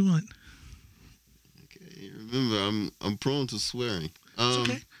 Say what you want. Okay, remember I'm prone to swearing. It's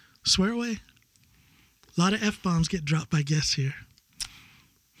okay. Swear away. A lot of F-bombs get dropped by guests here.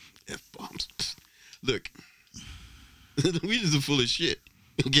 F-bombs. Look, the Norwegians are full of shit.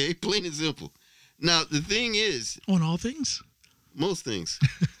 Okay, plain and simple. Now the thing is, On all things? most things,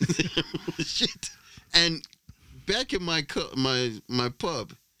 shit. And back in my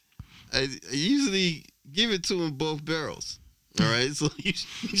pub, I usually give it to them both barrels. All right, so you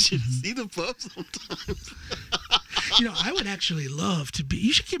should see the pub sometimes. I would actually love to be.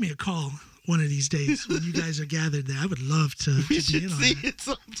 You should give me a call one of these days when you guys are gathered there. I would love to We be should in on see that. it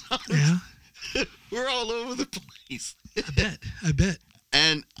sometimes. Yeah, We're all over the place. I bet.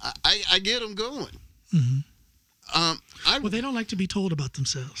 And I get them going. Mm-hmm. Well, they don't like to be told about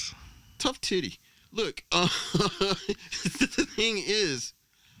themselves. Tough titty. Look, the thing is,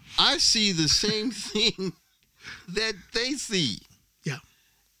 I see the same thing that they see. Yeah.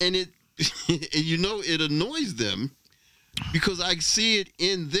 And it annoys them because I see it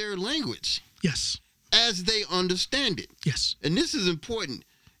in their language Yes. as they understand it. Yes. And this is important.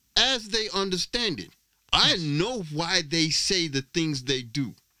 As they understand it, I know why they say the things they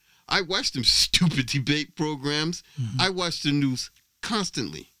do. I watch them stupid debate programs. I watch the news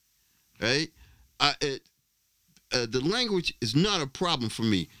constantly, right? The language is not a problem for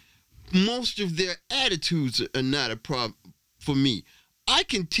me. Most of their attitudes are not a problem for me. I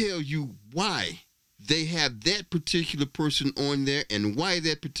can tell you why they have that particular person on there and why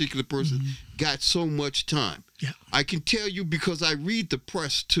that particular person got so much time. Yeah. I can tell you because I read the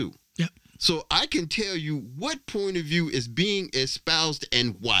press too. Yep. So I can tell you what point of view is being espoused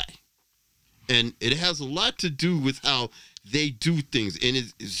and why. And it has a lot to do with how they do things. And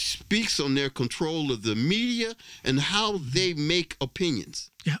it speaks on their control of the media and how they make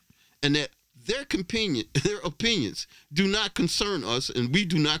opinions. Yeah. And that their opinions do not concern us, and we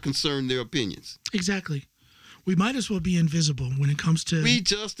do not concern their opinions. Exactly. We might as well be invisible when it comes to... We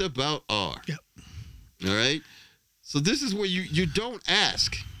just about are. Yep. All right? So this is where you don't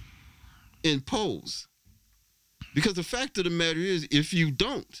ask, impose. Because the fact of the matter is, if you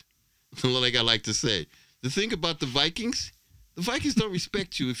don't, like I like to say, the thing about the Vikings don't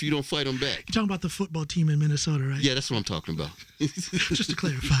respect you if you don't fight them back. You're talking about the football team in Minnesota, right? Yeah, that's what I'm talking about. Just to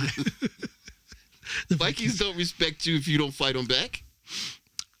clarify. The Vikings don't respect you if you don't fight them back.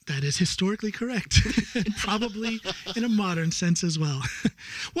 That is historically correct. And probably in a modern sense as well.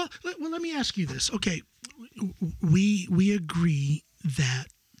 Well, let me ask you this. Okay, we agree that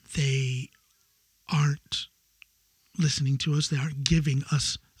they aren't listening to us. They aren't giving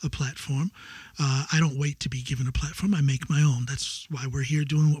us a platform. I don't wait to be given a platform. I make my own. That's why we're here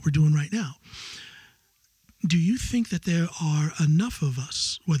doing what we're doing right now. Do you think that there are enough of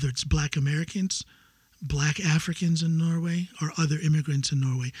us, whether it's Black Americans, Black Africans in Norway, or other immigrants in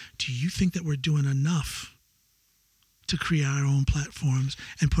Norway, do you think that we're doing enough to create our own platforms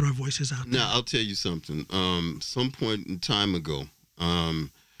and put our voices out there? Now, I'll tell you something. Some point in time ago,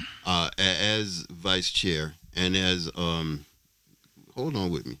 as vice chair and as hold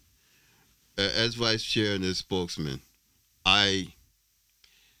on with me, as vice chair and as spokesman,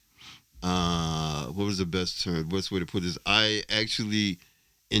 what was the best term? What's the way to put this? I actually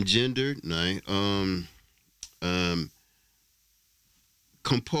engendered,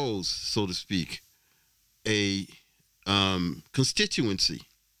 composed, so to speak, a constituency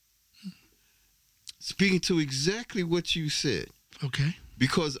speaking to exactly what you said. Okay.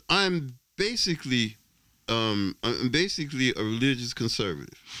 Because I'm basically a religious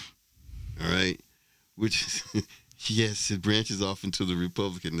conservative. All right, which yes, it branches off into the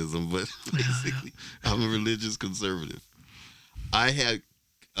Republicanism, but basically, I'm a religious conservative. I had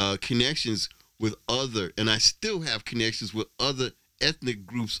connections with and I still have connections with other ethnic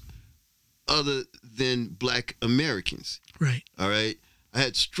groups other than Black Americans. Right. All right. I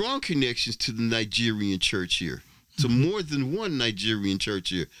had strong connections to the Nigerian church here, to more than one Nigerian church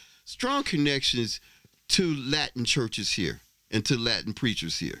here. Strong connections to Latin churches here and to Latin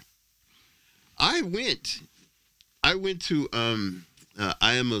preachers here. I went to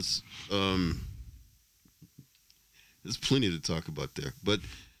there's plenty to talk about there, but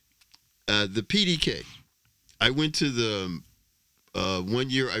the PDK. I went to the one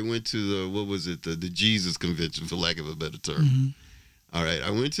year. I went to the Jesus Convention, for lack of a better term. Mm-hmm. All right, I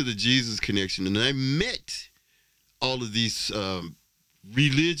went to the Jesus Connection, and I met all of these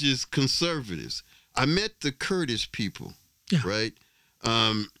religious conservatives. I met the Kurdish people, right,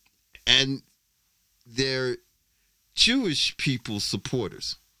 and they're Jewish people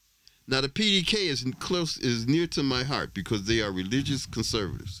supporters. Now the PDK is near to my heart because they are religious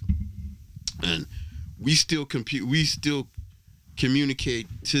conservatives, and we still communicate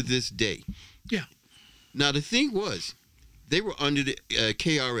to this day. Yeah. Now the thing was, they were under the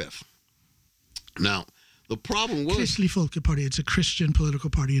KRF. Now the problem was Kristelig Folkeparti. It's a Christian political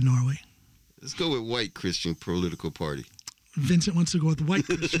party in Norway. Let's go with white Christian political party. Vincent wants to go with the white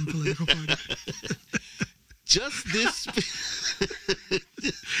Christian political party. Just this,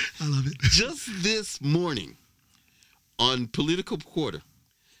 I love it. Just this morning on Political Quarter,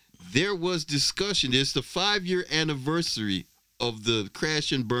 there was discussion. It's the 5-year anniversary of the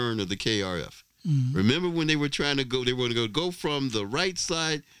crash and burn of the KRF. Mm-hmm. Remember when they were trying to go? They were going to go from the right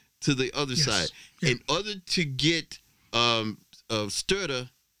side to the other side, in order to get Sturda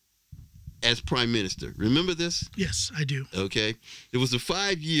as prime minister. Remember this? Yes, I do. Okay. It was a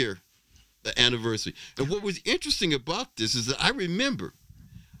 5-year anniversary. And what was interesting about this is that I remember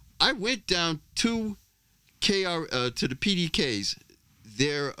I went down to to the PDK's,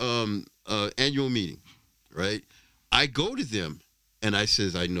 their annual meeting, right? I go to them and I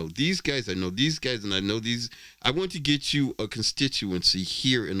says, I know these guys, and I know these. I want to get you a constituency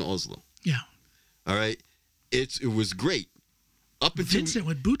here in Oslo. Yeah. All right. It was great. Up until Vincent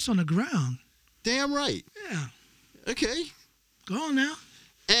with boots on the ground. Damn right. Yeah. Okay. Go on now.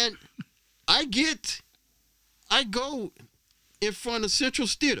 And I go in front of Central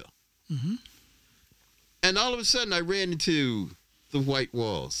Theater. Mm-hmm. And all of a sudden I ran into the white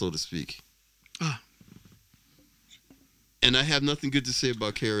wall, so to speak. And I have nothing good to say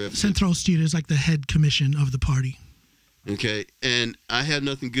about KRF. Central Theater is like the head commission of the party. Okay. And I have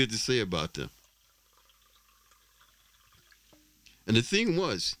nothing good to say about them. And the thing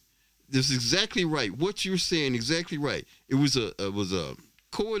was, this is exactly right. What you're saying, exactly right. It was a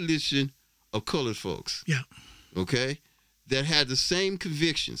coalition of colored folks. Yeah. Okay? That had the same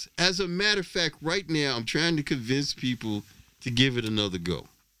convictions. As a matter of fact, right now, I'm trying to convince people to give it another go.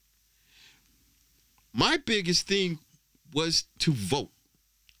 My biggest thing was to vote.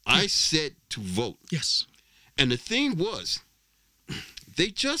 I said to vote. Yes. And the thing was, they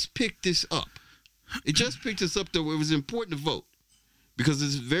just picked this up. It just picked us up that it was important to vote. Because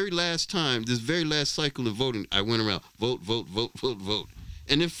this very last cycle of voting, I went around, vote.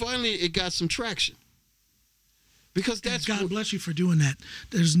 And then finally, it got some traction. Because that's God bless you for doing that.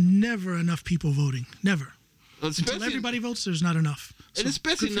 There's never enough people voting. Never. Until everybody votes, there's not enough. So and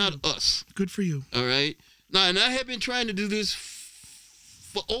especially not us. Good for you. All right? Now, and I have been trying to do this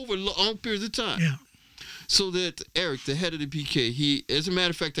for over long periods of time. Yeah. So that Eric, the head of the PK, as a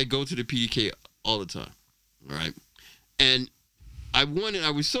matter of fact, I go to the PK all the time. All right? And I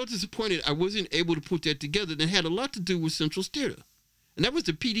was so disappointed I wasn't able to put that together. That had a lot to do with Central Theater. And that was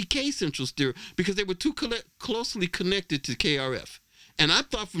the PDK Central Theater because they were too closely connected to KRF. And I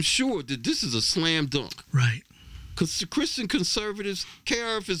thought for sure that this is a slam dunk. Right. Because the Christian conservatives,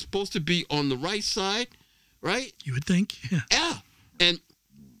 KRF is supposed to be on the right side, right? You would think, yeah. Yeah. And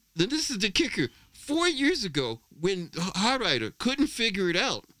then this is the kicker. 4 years ago, when Harrider couldn't figure it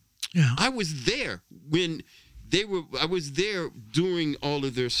out, yeah, I was there when I was there during all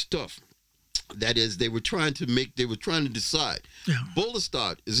of their stuff. That is, they were trying to decide. Yeah.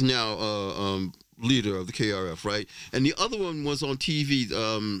 Bolestad is now leader of the KRF, right? And the other one was on TV.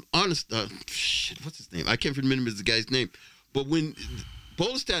 What's his name? I can't remember the guy's name. But when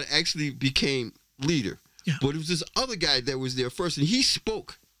Bolestad actually became leader, yeah, but it was this other guy that was there first, and he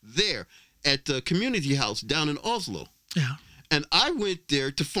spoke there at the community house down in Oslo. Yeah. And I went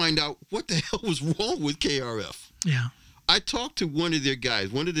there to find out what the hell was wrong with KRF. Yeah. I talked to one of their guys,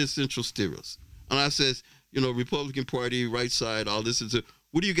 one of their central steerers, and I says, Republican Party, right side, all this.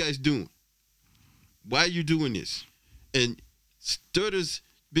 What are you guys doing? Why are you doing this? And Sturter's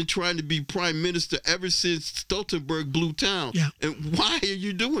been trying to be prime minister ever since Stoltenberg blew town. Yeah. And why are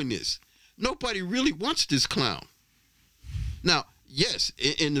you doing this? Nobody really wants this clown. Now, yes,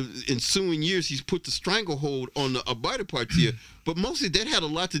 in the ensuing years, he's put the stranglehold on the Arbeider Party, but mostly that had a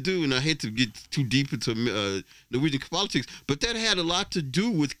lot to do, and I hate to get too deep into Norwegian politics, but that had a lot to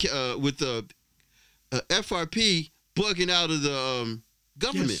do with FRP bugging out of the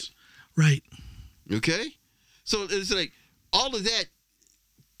government. Yes. Right. Okay? So it's like all of that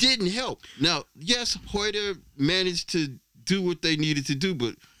didn't help. Now, yes, Hoyter managed to do what they needed to do,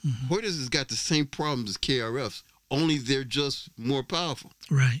 but Hoyter's has got the same problems as KRF's. Only they're just more powerful.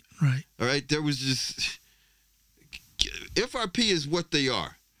 Right, right. All right? There was just... FRP is what they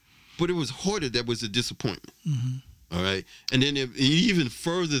are. But it was Hoyter that was a disappointment. Mm-hmm. All right? And then even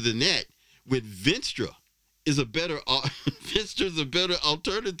further than that, when Vinstra is a better... Vinstra's a better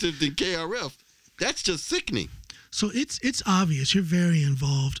alternative than KRF, that's just sickening. So it's obvious you're very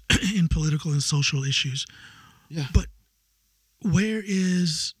involved in political and social issues. Yeah. But where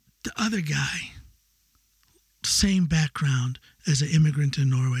is the other guy? Same background as an immigrant in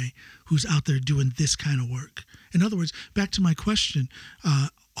Norway who's out there doing this kind of work. In other words, back to my question,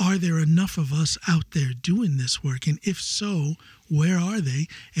 are there enough of us out there doing this work? And if so, where are they?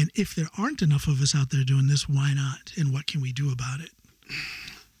 And if there aren't enough of us out there doing this, why not? And what can we do about it?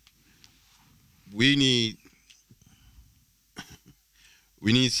 We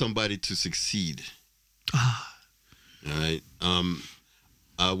need somebody to succeed. Ah. All right.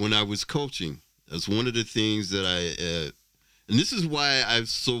 When I was coaching, that's one of the things that and this is why I'm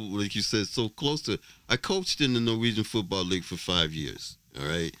so, like you said, so close to. I coached in the Norwegian Football League for 5 years. All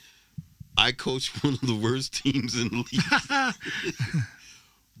right. I coached one of the worst teams in the league,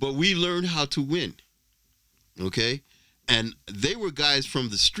 but we learned how to win. Okay, and they were guys from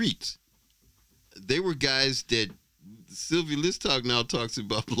the streets. They were guys that Sylvia Listog now talks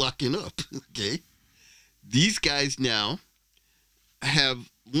about blocking up. Okay, these guys now have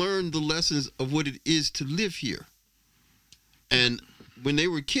learned the lessons of what it is to live here. And when they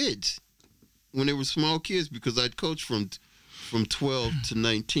were kids, when they were small kids, because I'd coached from 12 to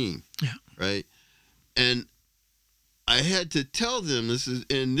 19, yeah, right? And I had to tell them this is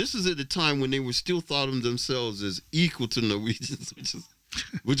at a time when they were still thought of themselves as equal to Norwegians,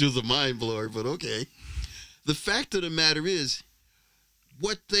 which was a mind blower, but okay. The fact of the matter is,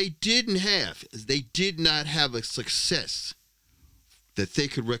 what they didn't have is they did not have a success that they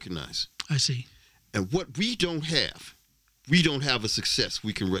could recognize. I see. And what we don't have a success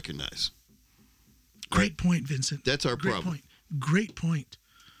we can recognize. Great point, Vincent. That's our Great problem. Point. Great point.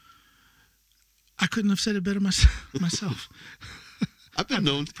 I couldn't have said it better myself. I've been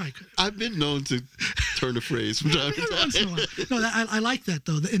known to turn the phrase from time to Every time. once in a while. No, I like that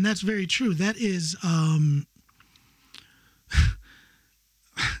though, and that's very true. That is,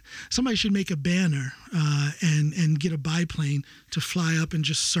 somebody should make a banner and get a biplane to fly up and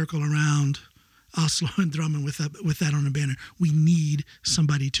just circle around Oslo and Drammen with that on a banner. We need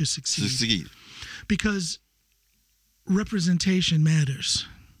somebody to succeed. Because representation matters.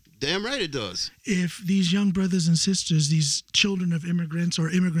 Damn right it does. If these young brothers and sisters, these children of immigrants or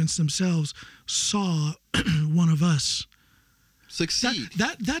immigrants themselves, saw one of us succeed,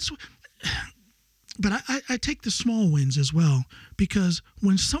 that's. But I take the small wins as well, because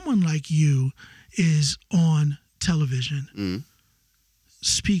when someone like you is on television,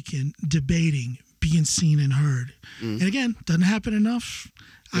 speaking, debating, being seen and heard, and again, doesn't happen enough.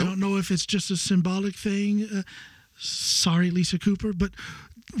 Nope. I don't know if it's just a symbolic thing. Sorry, Lisa Cooper, but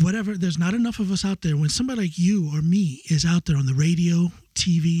whatever, there's not enough of us out there. When somebody like you or me is out there on the radio,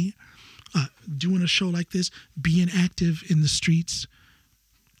 TV, doing a show like this, being active in the streets,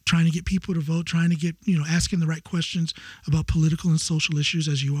 trying to get people to vote, trying to get, asking the right questions about political and social issues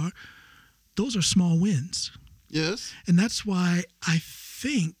as you are, those are small wins. Yes. And that's why I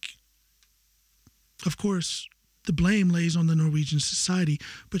think, of course, the blame lays on the Norwegian society,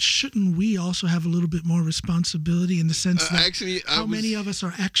 but shouldn't we also have a little bit more responsibility in the sense that how many of us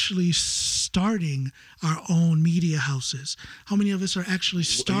are actually starting our own media houses? How many of us are actually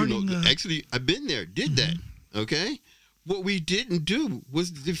starting? Actually, I've been there, did that, okay? What we didn't do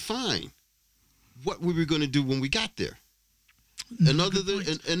was define what we were going to do when we got there. Another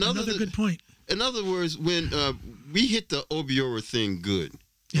good point. In other words, when we hit the Obiora thing good,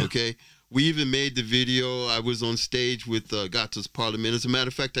 okay? We even made the video. I was on stage with Gata's Parliament. As a matter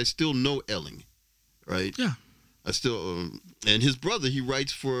of fact, I still know Elling, right? Yeah. I still, and his brother, he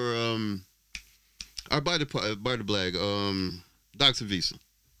writes for our Barteblag, Dagsavisen.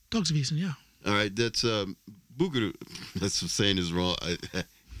 Dagsavisen, yeah. All right, that's Boogaloo. That's saying is wrong.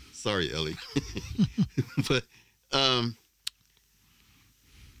 Sorry, Ellie. But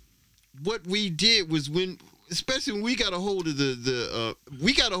what we did was especially when we got a hold of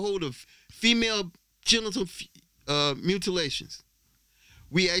we got a hold of female genital mutilations.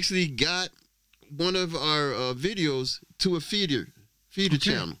 We actually got one of our videos to a feeder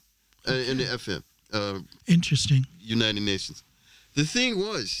channel in the FM. Interesting. United Nations. The thing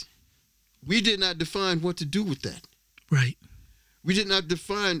was, we did not define what to do with that. Right. We did not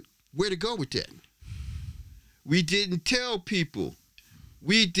define where to go with that. We didn't tell people.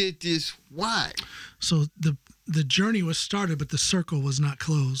 We did this. Why? So the journey was started, but the circle was not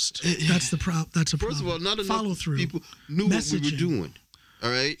closed. That's a problem. First of all, not enough follow through. People knew what we were doing. All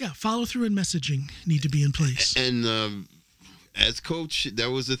right. Yeah, follow through and messaging need to be in place. And as coach,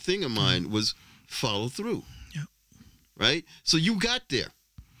 that was a thing of mine, was follow through. Yeah. Right. So you got there.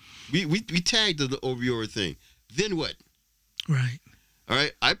 We tagged the Obiora thing. Then what? Right. All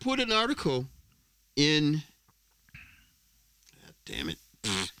right. I put an article in. God damn it.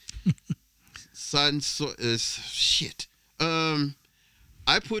 Shit.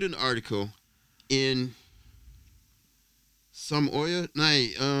 I put an article in some Oya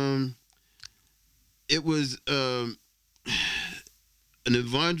night. It was an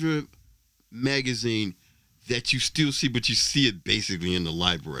Evandra magazine that you still see, but you see it basically in the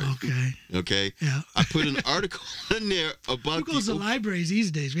library. Okay. Yeah. I put an article in there about. Who goes to libraries these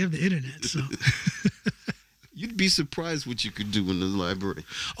days? We have the internet, so. You'd be surprised what you could do in the library.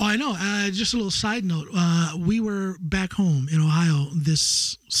 Oh, I know. Just a little side note. We were back home in Ohio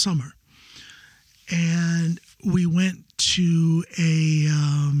this summer, and we went to a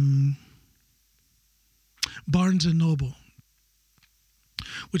Barnes & Noble,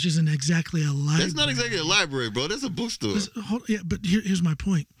 which isn't exactly a library. That's not exactly a library, bro. That's a bookstore. But here's my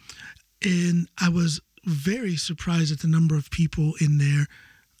point. And I was very surprised at the number of people in there.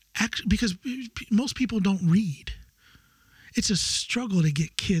 Actually, because most people don't read. It's a struggle to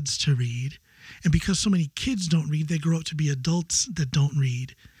get kids to read. And because so many kids don't read, they grow up to be adults that don't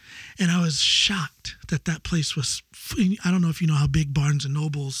read. And I was shocked that place was, I don't know if you know how big Barnes &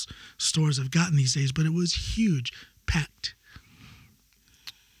 Noble's stores have gotten these days, but it was huge, packed.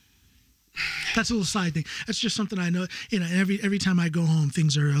 That's a little side thing. That's just something I know. Every time I go home,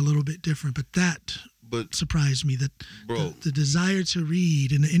 things are a little bit different. But that surprised me, that the desire to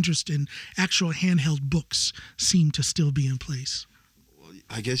read and the interest in actual handheld books seem to still be in place. Well,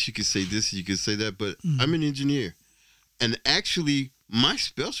 I guess you could say this, you could say that, but I'm an engineer. And actually, my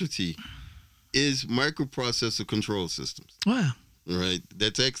specialty is microprocessor control systems. Wow. Right?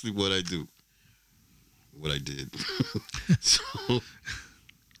 That's actually what I do. What I did. So,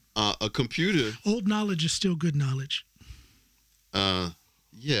 a computer. Old knowledge is still good knowledge.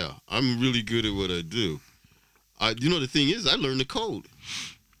 yeah, I'm really good at what I do. The thing is, I learned the code.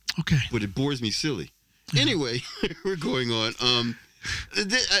 Okay. But it bores me silly. Anyway, we're going on.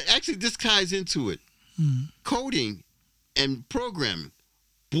 Actually, this ties into it. Coding and programming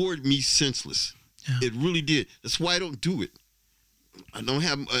bored me senseless. Yeah. It really did. That's why I don't do it. I don't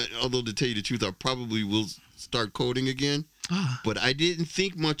have, although to tell you the truth, I probably will start coding again. But I didn't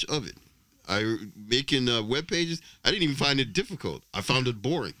think much of it. Making web pages, I didn't even find it difficult. I found it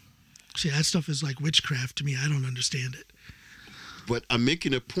boring. See, that stuff is like witchcraft to me. I don't understand it. But I'm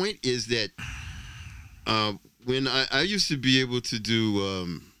making a point is that when I used to be able to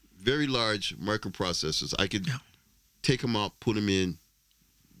do very large microprocessors, I could take them out, put them in,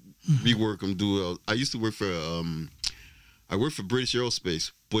 rework them, I used to work for I worked for British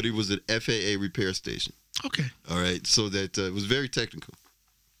Aerospace, but it was an FAA repair station. Okay. All right, so that it was very technical.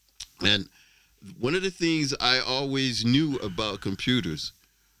 And one of the things I always knew about computers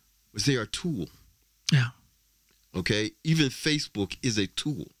was they are a tool. Yeah. Okay? Even Facebook is a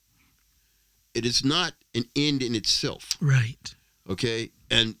tool. It is not an end in itself. Right. Okay?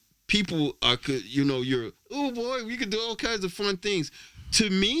 And people are, oh boy, we can do all kinds of fun things. To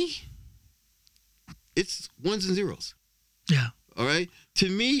me, it's ones and zeros. Yeah. All right? To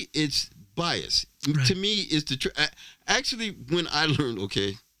me, it's bias. Right. To me, it's actually, when I learned,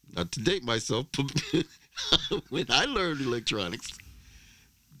 okay, not to date myself, but when I learned electronics,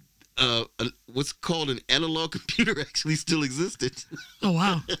 what's called an analog computer actually still existed. Oh,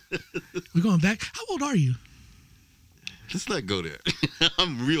 wow. We're going back. How old are you? Let's not go there.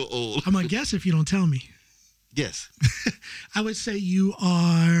 I'm real old. I'm going to guess if you don't tell me. Yes. I would say you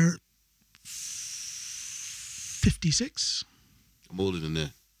are 56. I'm older than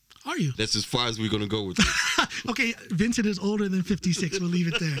that. Are you? That's as far as we're going to go with this. Okay, Vincent is older than 56. We'll leave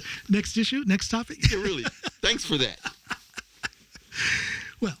it there. Next issue, next topic. Yeah, really. Thanks for that.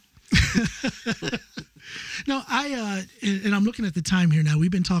 Well, no, and I'm looking at the time here now.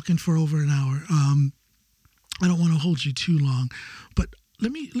 We've been talking for over an hour. I don't want to hold you too long, but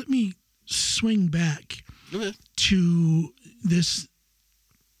let me swing back to this.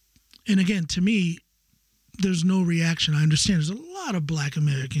 And again, to me, there's no reaction. I understand there's a lot of Black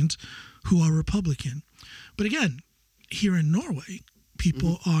Americans who are Republican. But again, here in Norway,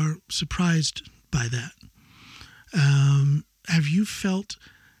 people are surprised by that. Have you found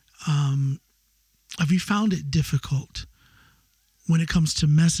it difficult when it comes to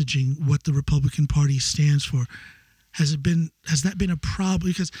messaging what the Republican Party stands for? Has that been a problem?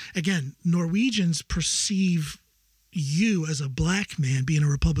 Because again, Norwegians perceive you as a Black man being a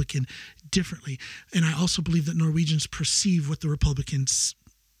Republican differently. And I also believe that Norwegians perceive what the Republican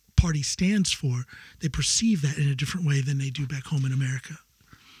Party stands for. They perceive that in a different way than they do back home in America.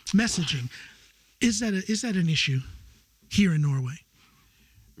 Messaging. Is that an issue here in Norway?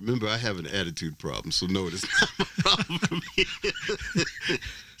 Remember, I have an attitude problem, so no, it's not a problem for me.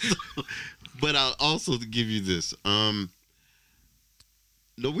 But I'll also give you this.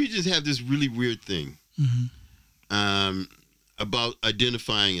 Norwegians have this really weird thing about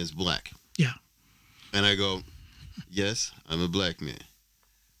identifying as Black. Yeah. And I go, yes, I'm a Black man,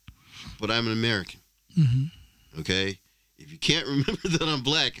 but I'm an American. Okay? If you can't remember that I'm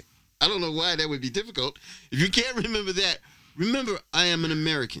Black, I don't know why that would be difficult. If you can't remember that, remember I am an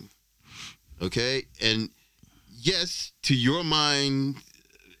American. Okay? And yes, to your mind,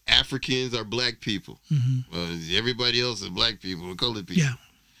 Africans are Black people. Well, everybody else is Black people or colored people. Yeah.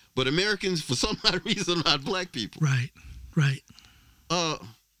 But Americans, for some odd reason, are not Black people. Right.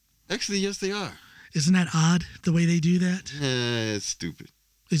 Actually, yes, they are. Isn't that odd, the way they do that? It's stupid.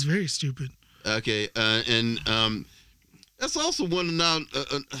 It's very stupid. Okay, and that's also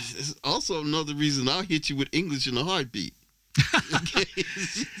it's also another reason I'll hit you with English in a heartbeat. Okay.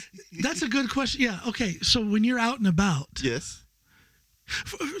 That's a good question. Yeah. Okay. So when you're out and about, Yes.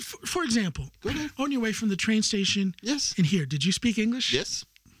 For example, Go ahead. on your way from the train station, Yes. in here, did you speak English? Yes.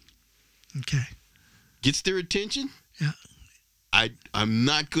 Okay. Gets their attention. Yeah. I'm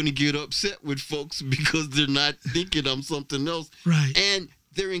not going to get upset with folks because they're not thinking I'm something else. Right. And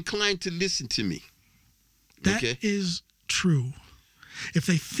they're inclined to listen to me. That is true. If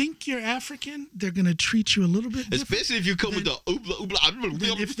they think you're African, they're going to treat you a little bit different. Especially if you come with the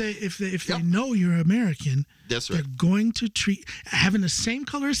oobla. If they know you're American, That's right. they're going to treat having the same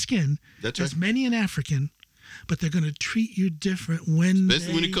color of skin as many an African, but they're going to treat you different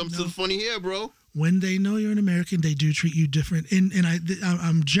Especially when it comes to the funny hair, bro. When they know you're an American, they do treat you different. And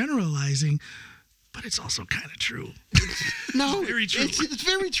I'm generalizing, but it's also kind of true. No, very true. It's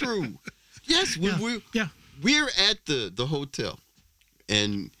very true. Yes, we're at the hotel,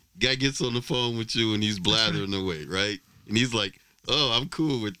 and guy gets on the phone with you, and he's blathering away, right? And he's like, Oh, I'm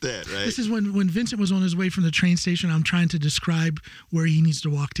cool with that, right? This is when Vincent was on his way from the train station. I'm trying to describe where he needs to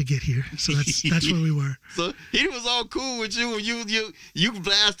walk to get here. So that's where we were. So he was all cool with you, and you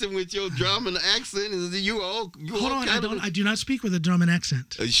blast him with your drum and accent, and Hold on, I do not speak with a drum and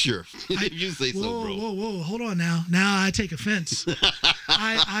accent. Sure, if you say so, bro. Whoa, hold on now. Now I take offense.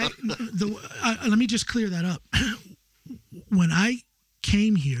 Let me just clear that up. When I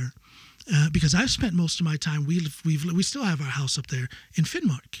came here, because I've spent most of my time, we still have our house up there in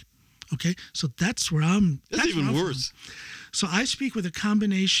Finnmark. Okay, so that's where I'm. That's even worse. From. So I speak with a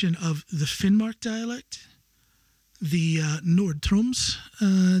combination of the Finnmark dialect, the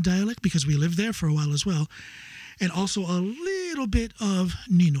Nord-Troms dialect, because we lived there for a while as well, and also a little bit of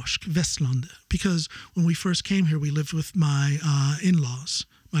Nynorsk, Vestlandet, because when we first came here, we lived with my in-laws,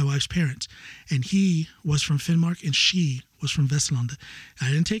 my wife's parents, and he was from Finnmark and she was from Vestlandet. I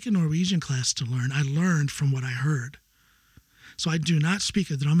didn't take a Norwegian class to learn. I learned from what I heard. So I do not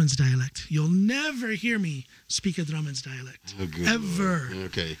speak a Drammens dialect. You'll never hear me speak a Drammens dialect. Oh, good ever. Lord.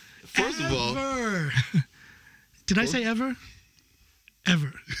 Okay. First of all. Did I say ever?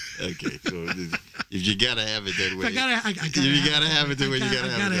 Ever. Okay. So if you got to have it that way. I gotta you got to have it that way. You got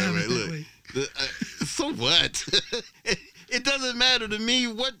to have it that way. Look. So what? It doesn't matter to me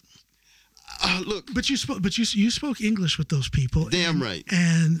what. Look. But you spoke English with those people. Damn right.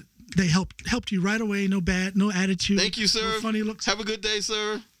 And they helped you right away. No attitude. Thank you, sir. No funny looks. Have a good day,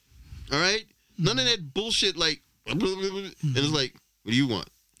 sir. All right. None of that bullshit. Like, and it's like, what do you want?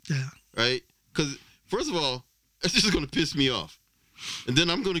 Yeah. Right. Because first of all, it's just gonna piss me off, and then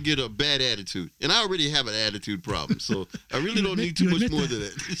I'm gonna get a bad attitude, and I already have an attitude problem. So I really don't need too much more than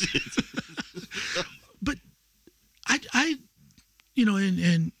that. But I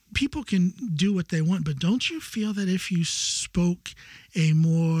and people can do what they want, but don't you feel that if you spoke a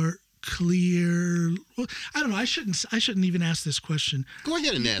more clear, well, I don't know, I shouldn't even ask this question. Go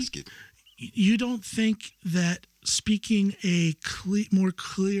ahead and ask it. You don't think that speaking a more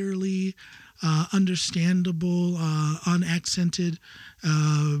clearly understandable, unaccented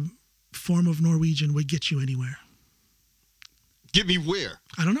form of Norwegian would get you anywhere? Get me where?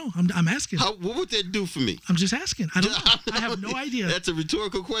 I don't know. I'm asking. What would that do for me? I'm just asking. I don't know. I have no idea. That's a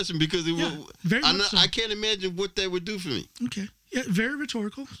rhetorical question because I can't imagine what that would do for me. Okay. Yeah, very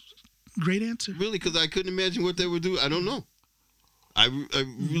rhetorical. Great answer. Really, because I couldn't imagine what that would do. I don't know. I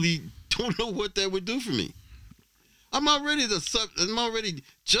really don't know what that would do for me. I'm already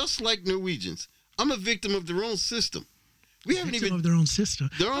just like Norwegians. I'm a victim of their own system. We haven't even of their own system.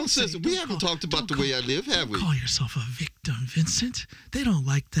 Their own system. We haven't talked about the way I live, have we? Call yourself a victim, Vincent. They don't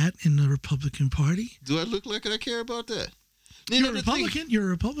like that in the Republican Party. Do I look like I care about that? You're a Republican. You're a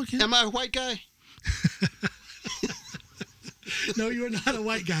Republican. Am I a white guy? No, you're not a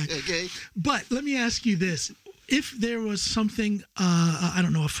white guy. Okay. But let me ask you this. If there was something, I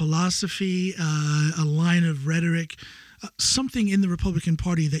don't know, a philosophy, a line of rhetoric, something in the Republican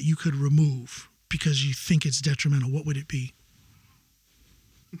Party that you could remove because you think it's detrimental, what would it be?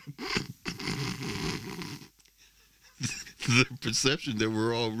 The perception that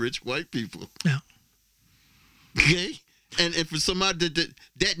we're all rich white people. Yeah. Okay? And for somebody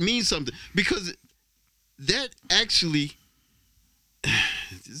that means something. Because that actually,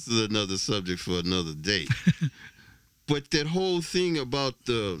 this is another subject for another day. But that whole thing about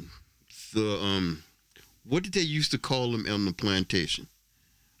the what did they used to call them on the plantation?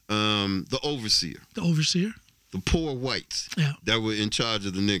 The overseer. The overseer? The poor whites that were in charge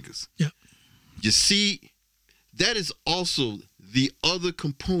of the niggas. Yeah. You see, that is also the other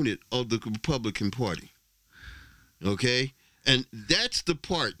component of the Republican Party. Okay? And that's the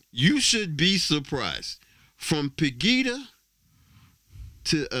part you should be surprised. From Pegida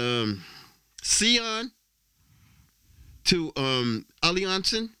to Sion to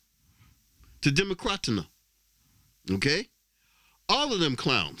Alliansen to Democratina. Okay? All of them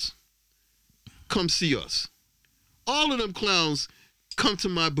clowns come see us. All of them clowns come to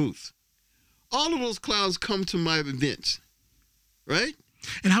my booth. All of those clowns come to my events. Right?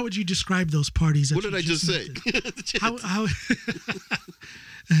 And how would you describe those parties? What did I just say? how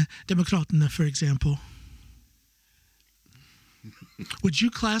Democratina, for example. Would you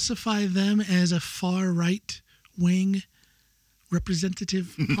classify them as a far right wing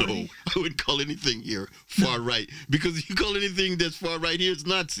representative party? No, I wouldn't call anything here far right, because if you call anything that's far right here, it's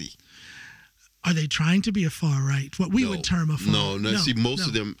Nazi. Are they trying to be a far right? What we would term a far right? No. See, most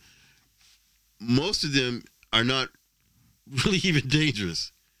of them are not really even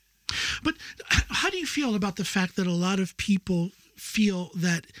dangerous. But how do you feel about the fact that a lot of people feel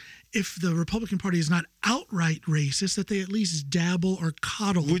that if the Republican Party is not outright racist, that they at least dabble or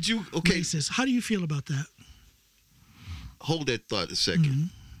coddle racist? How do you feel about that? hold that thought a second. Mm-hmm.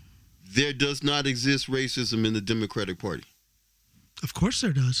 There does not exist racism in the Democratic Party. Of course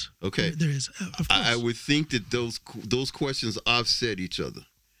there does. Okay. There is. Of course. I would think that those questions offset each other.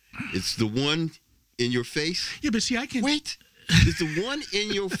 It's the one in your face. Yeah, but see, I can... Wait. Is the one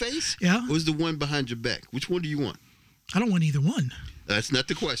in your face? Yeah. Or is the one behind your back? Which one do you want? I don't want either one. That's not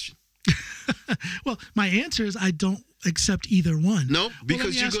the question. Well, my answer is I don't accept either one. No,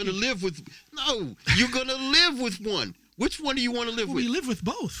 because well, you're going to live with... No, you're going to live with one. Which one do you want to live with? We live with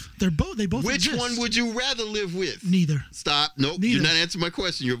both. They both Which exist. one would you rather live with? Neither. Stop. Nope. Neither. You're not answering my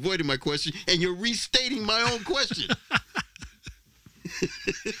question. You're avoiding my question, and you're restating my own question.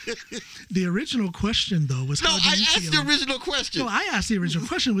 The original question, though, was No, how do I you asked feel? the original question. No, I asked the original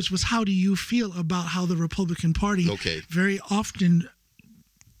question, which was how do you feel about how the Republican Party very often,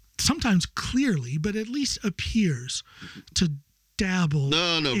 sometimes clearly, but at least appears to dabble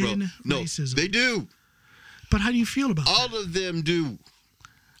in racism. They do. But how do you feel about that? All of them do.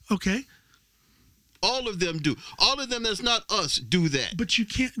 Okay. All of them do. All of them that's not us do that. But you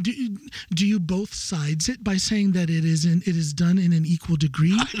can't. Do you both sides it by saying that it is done in an equal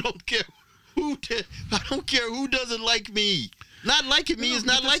degree? I don't care I don't care who doesn't like me. Not liking me is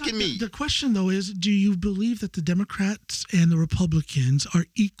not liking me. The question, though, is do you believe that the Democrats and the Republicans are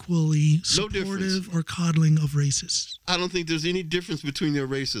equally supportive or coddling of racists? I don't think there's any difference between their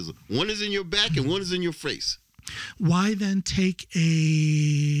racism. One is in your back and one is in your face. Why then take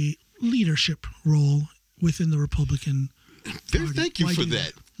a leadership role within the Republican Party? Thank you for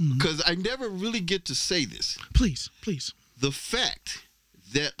that. Mm-hmm. Because I never really get to say this. Please. The fact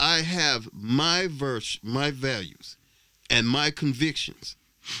that I have my values and my convictions,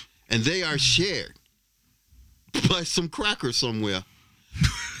 and they are shared by some cracker somewhere.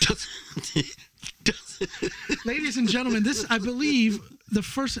 Ladies and gentlemen, this, I believe, the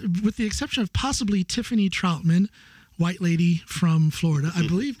first, with the exception of possibly Tiffany Troutman, white lady from Florida, I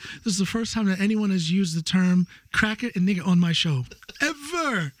believe this is the first time that anyone has used the term cracker and nigga on my show.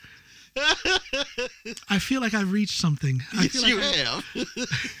 Ever. I feel like I've reached something. Yes, you have.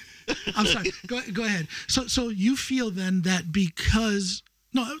 I'm sorry. Go ahead. So you feel then that because...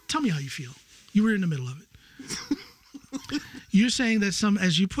 No, tell me how you feel. You were in the middle of it. You're saying that some,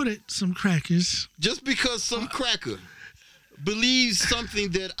 as you put it, some crackers... Just because some cracker believes something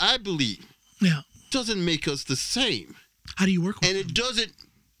that I believe doesn't make us the same. How do you work with them? And it doesn't...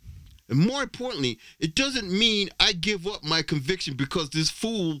 And more importantly, it doesn't mean I give up my conviction because this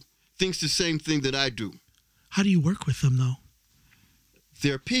fool thinks the same thing that I do. How do you work with them, though?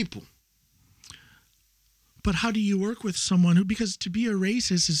 They're people. But how do you work with someone who, because to be a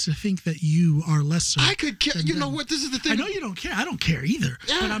racist is to think that you are lesser. I could care. You know what? This is the thing. I know you don't care. I don't care either.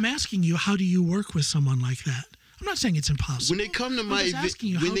 Yeah. But I'm asking you, how do you work with someone like that? I'm not saying it's impossible. When they come to my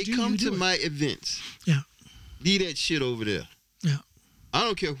events, leave that shit over there. Yeah. I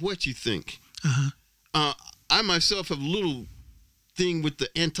don't care what you think. Uh-huh. I myself have a little thing with the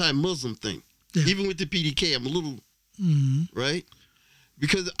anti-Muslim thing. Yeah. Even with the PDK, I'm a little, right?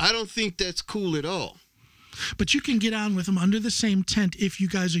 Because I don't think that's cool at all. But you can get on with them under the same tent if you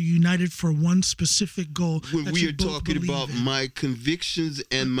guys are united for one specific goal. When we are talking about my convictions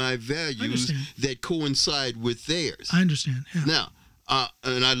and my values that coincide with theirs. I understand. Yeah. Now,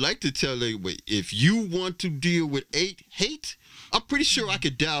 and I'd like to tell you, if you want to deal with hate, I'm pretty sure I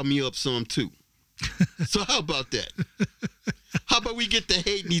could dial me up some too. So how about that? How about we get to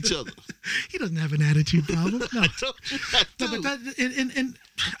hating each other? He doesn't have an attitude problem. No. And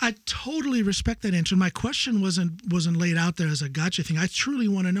I totally respect that answer. My question wasn't laid out there as a gotcha thing. I truly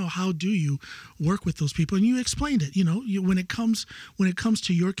want to know, how do you work with those people? And you explained it. You know, when it comes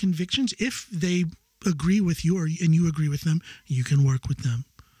to your convictions, if they agree with you and you agree with them, you can work with them,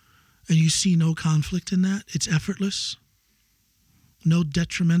 and you see no conflict in that. It's effortless. No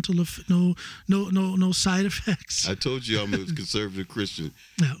detrimental, no side effects. I told you I'm a conservative Christian.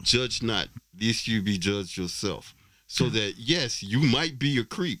 No. Judge not, lest you be judged yourself. So that, yes, you might be a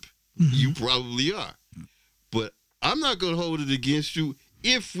creep. Mm-hmm. You probably are. But I'm not going to hold it against you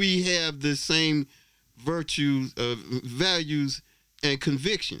if we have the same virtues, values, and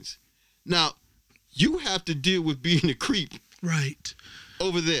convictions. Now, you have to deal with being a creep. Right.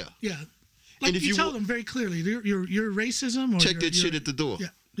 Over there. Yeah. Like, and if you tell them very clearly, your racism, or check that shit at the door.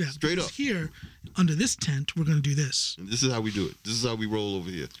 Yeah, straight up. Here, under this tent, we're going to do this. And this is how we do it. This is how we roll over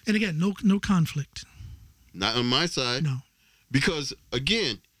here. And again, no conflict. Not on my side. No. Because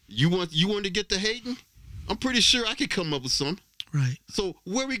again, you want to get to hating? I'm pretty sure I could come up with some. Right. So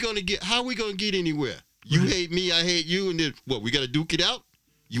where we going to get? How are we going to get anywhere? You hate me, I hate you, and then what? We got to duke it out?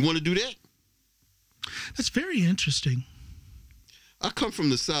 You want to do that? That's very interesting. I come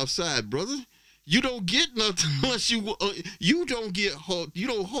from the South Side, brother. You don't get nothing unless you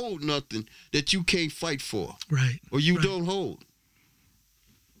don't hold nothing that you can't fight for. Right. Or you right. don't hold.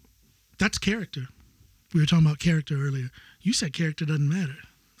 That's character. We were talking about character earlier. You said character doesn't matter.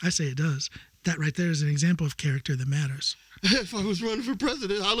 I say it does. That right there is an example of character that matters. If I was running for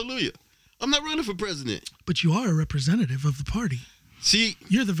president, hallelujah. I'm not running for president. But you are a representative of the party. See,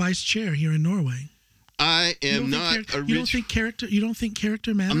 you're the vice chair here in Norway. I am not a rich. You don't think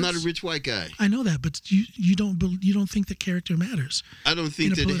character matters? I'm not a rich white guy. I know that, but you don't think that character matters. I don't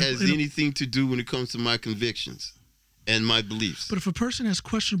think that it has anything to do when it comes to my convictions and my beliefs. But if a person has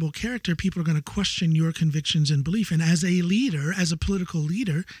questionable character, people are going to question your convictions and belief. And as a leader, as a political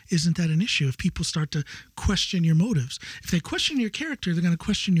leader, isn't that an issue? If people start to question your motives, if they question your character, they're going to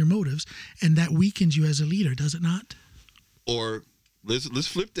question your motives, and that weakens you as a leader, does it not? Or let's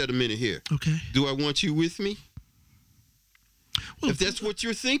flip that a minute here. Okay. Do I want you with me? Well, if that's what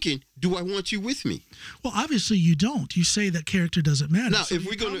you're thinking, do I want you with me? Well, obviously you don't. You say that character doesn't matter. Now, so if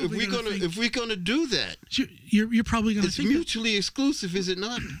we're gonna do that, you're probably going to think it's mutually exclusive, is it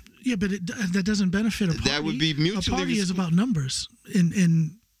not? Yeah, but that doesn't benefit a party. That would be mutually. A party is about numbers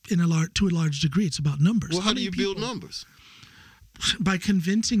to a large degree. It's about numbers. Well, how do you build numbers? By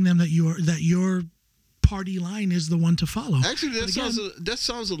convincing them that your party line is the one to follow. Actually, that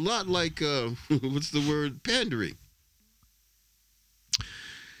sounds a lot like what's the word? Pandering.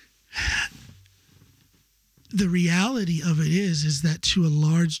 The reality of it is that to a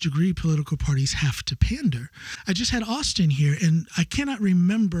large degree, political parties have to pander. I just had Austin here, and I cannot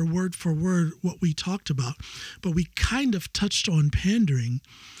remember word for word what we talked about, but we kind of touched on pandering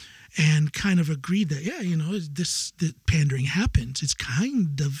and kind of agreed that, that pandering happens. It's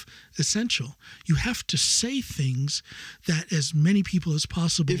kind of essential. You have to say things that as many people as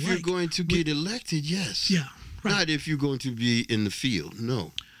possible If you're going to get elected, yes. Yeah, right. Not if you're going to be in the field,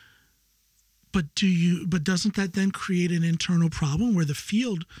 no. But doesn't that then create an internal problem where the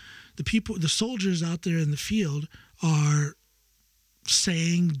soldiers out there in the field are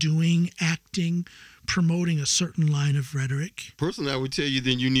saying, doing, acting, promoting a certain line of rhetoric? Personally, I would tell you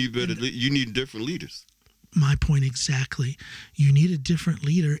then you need different leaders. My point exactly. You need a different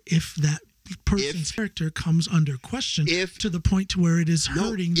leader if that person's character comes under question to the point to where it is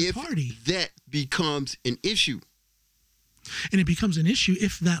hurting the party. That becomes an issue. And it becomes an issue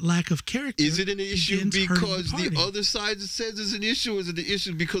if that lack of character is it an issue because the other side says it's an issue, or is it an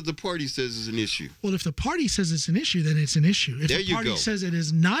issue because the party says it's an issue? Well, if the party says it's an issue, then it's an issue. If the party says it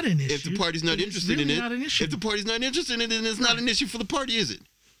is not an issue, if the party's not interested in it, not an issue. If the party's not interested in it, then it's not an issue for the party, is it?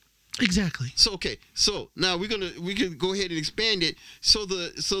 Exactly. So now we can go ahead and expand it. So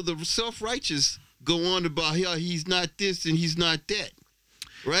the self-righteous go on about how he's not this and he's not that.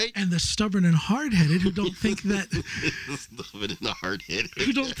 Right? And the stubborn and hard-headed who don't think that stubborn and hard-headed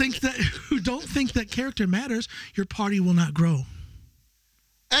who don't think that character matters, your party will not grow.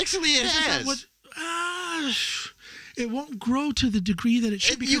 Actually, it has. It won't grow to the degree that it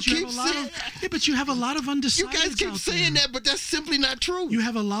should because you have a lot of undecideds. You guys keep saying that, but that's simply not true. You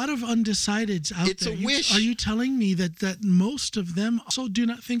have a lot of undecideds out there. It's a wish. Are you telling me that most of them also do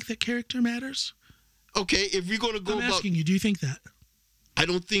not think that character matters? Okay, if we're going to go I'm asking you, do you think that? I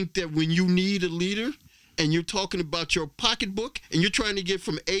don't think that when you need a leader and you're talking about your pocketbook and you're trying to get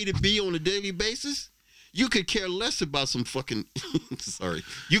from A to B on a daily basis, you could care less about some fucking sorry.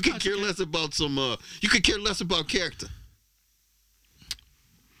 You could care less about you could care less about character.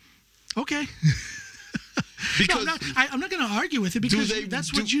 Okay. Because I'm not going to argue with it because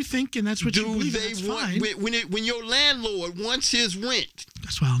that's what you think and that's what you believe. That's fine. When your landlord wants his rent.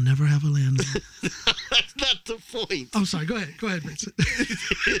 That's why I'll never have a landlord. That's not the point. I'm sorry. Go ahead, Vincent.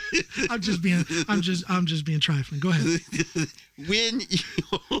 I'm just being trifling. Go ahead. When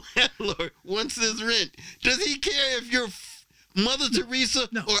your landlord wants his rent, does he care if you're Mother Teresa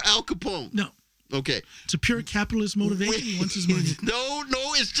or Al Capone? No. Okay. It's a pure capitalist motivation. He wants his money. No,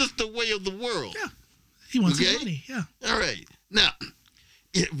 it's just the way of the world. Yeah. He wants his money. Yeah. All right. Now,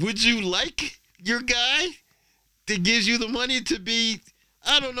 would you like your guy that gives you the money to be,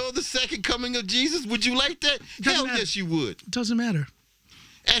 I don't know, the second coming of Jesus? Would you like that? Hell yes, you would. It doesn't matter.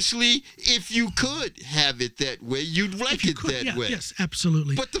 Actually, if you could have it that way, you'd like it that way. Yes,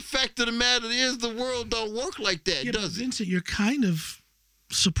 absolutely. But the fact of the matter is the world don't work like that, does it? Vincent, you're kind of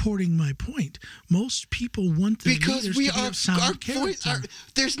supporting my point. Most people want their leaders to be of sound character.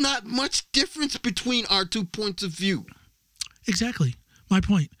 There's not much difference between our 2 points of view. Exactly. My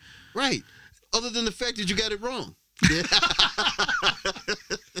point. Right. Other than the fact that you got it wrong.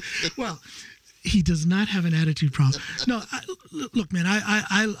 Well, He does not have an attitude problem. No, look, man,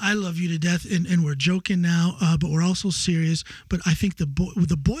 I love you to death, and we're joking now, but we're also serious. But I think the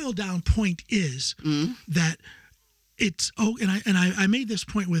boil down point is that it's and I made this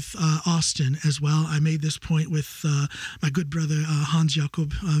point with Austin as well. I made this point with my good brother Hans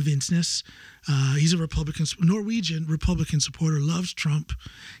Jakob Vincent. He's a Norwegian Republican supporter, loves Trump.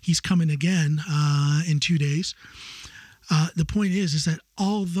 He's coming again in 2 days. The point is that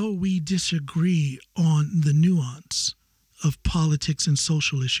although we disagree on the nuance of politics and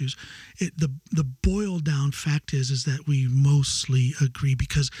social issues, the boiled down fact is that we mostly agree,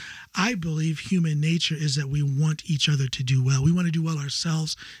 because I believe human nature is that we want each other to do well. We want to do well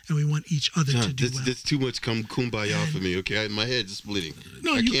ourselves, and we want each other to do well. That's too much kumbaya for me. Okay, my head's splitting.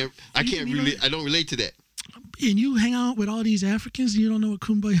 No, I don't relate to that. And you hang out with all these Africans and you don't know what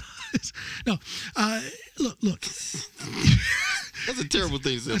kumbaya is? No. Look. That's a terrible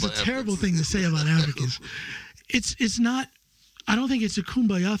thing to say about Africans. That's a terrible thing to say about Africans. It's not, I don't think it's a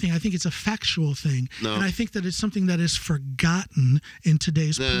kumbaya thing. I think it's a factual thing. No. And I think that it's something that is forgotten in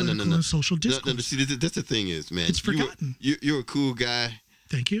today's political and social discourse. No, see, that's the thing is, man. It's forgotten. You're a cool guy.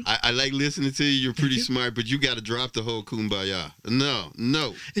 Thank you. I like listening to you. You're pretty smart, but you got to drop the whole kumbaya.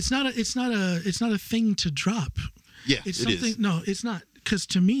 No. It's not a thing to drop. Yeah, it's something. It is. No, it's not. Because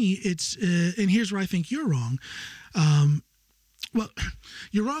to me, it's and here's where I think you're wrong. Well,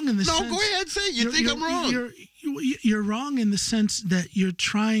 you're wrong in the sense. No, go ahead, say it. You think I'm wrong. You're wrong in the sense that you're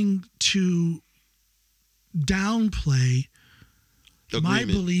trying to downplay my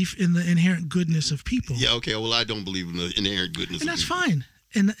belief in the inherent goodness of people. Yeah, okay. Well, I don't believe in the inherent goodness of people. And that's fine.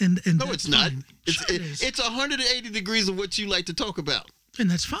 And no, it's not. It's 180 degrees of what you like to talk about. And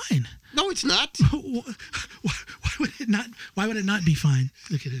that's fine. No, it's not. Why would it not? Why would it not be fine?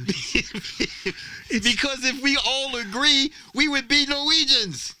 Look at it. Because if we all agree, we would be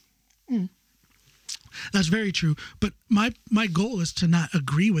Norwegians. That's very true. But my goal is to not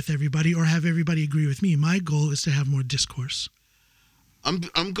agree with everybody or have everybody agree with me. My goal is to have more discourse. I'm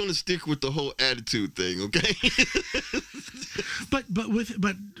going to stick with the whole attitude thing, okay? But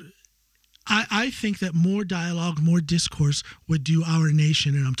I think that more dialogue, more discourse would do our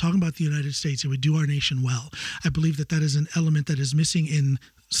nation, and I'm talking about the United States, it would do our nation well. I believe that is an element that is missing in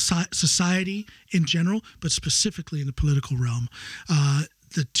society in general, but specifically in the political realm.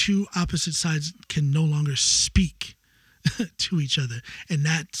 The two opposite sides can no longer speak to each other, and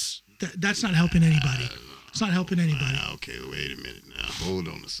that's not helping anybody. It's not helping anybody. Okay, wait a minute now. Hold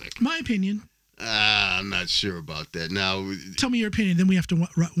on a second. My opinion. I'm not sure about that. Now, tell me your opinion, then we have to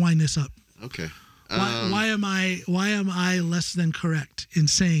wind this up. Okay. Why am I less than correct in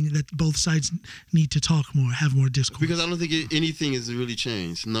saying that both sides need to talk more, have more discourse? Because I don't think anything has really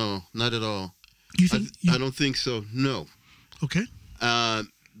changed. No, not at all. You think? I don't think so. No. Okay.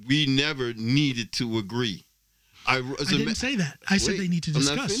 We never needed to agree. I didn't say that. I said they need to discuss.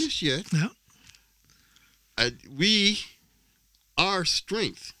 I'm not finished yet. Yeah. Our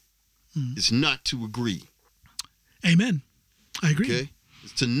strength is not to agree. Amen. I agree. Okay?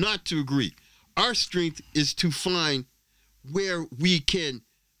 It's to not to agree. Our strength is to find where we can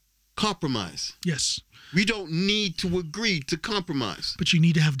compromise. Yes. We don't need to agree to compromise. But you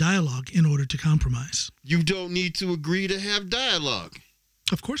need to have dialogue in order to compromise. You don't need to agree to have dialogue.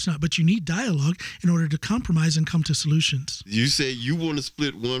 Of course not, but you need dialogue in order to compromise and come to solutions. You say you want to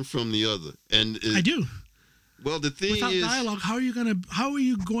split one from the other, and I do. Well, the thing without is, dialogue, how are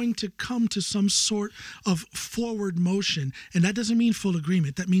you going to come to some sort of forward motion? And that doesn't mean full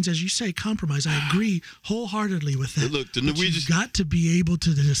agreement. That means, as you say, compromise. I agree wholeheartedly with that. Look, but you've got to be able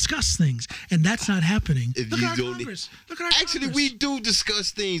to discuss things, and that's not happening. Look at our Congress. Actually, we do discuss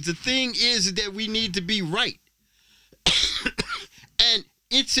things. The thing is that we need to be right, and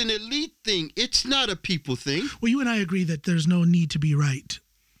it's an elite thing. It's not a people thing. Well, you and I agree that there's no need to be right.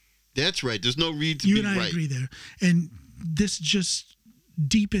 That's right. There's no need to be right. You and I agree there. And this just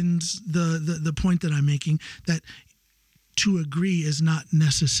deepens the point that I'm making, that to agree is not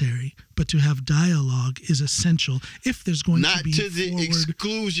necessary, but to have dialogue is essential if there's going to be not to the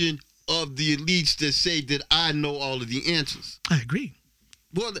exclusion of the elites that say that I know all of the answers. I agree.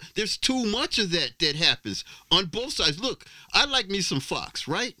 Well, there's too much of that happens on both sides. Look, I like me some Fox,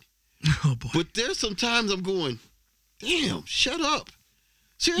 right? Oh, boy. But there's some times I'm going, damn, shut up.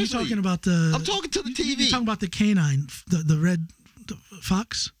 Seriously. You're talking about the... I'm talking to the TV. You're talking about the canine, the red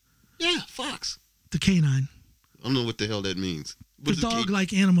fox? Yeah, fox. The canine. I don't know what the hell that means. The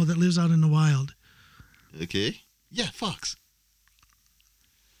dog-like animal that lives out in the wild. Okay. Yeah, fox.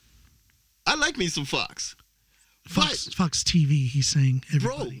 I like me some fox. Fox TV, he's saying,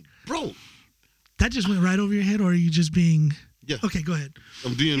 everybody. Bro. That just went right over your head, or are you just being... Yeah. Okay, go ahead.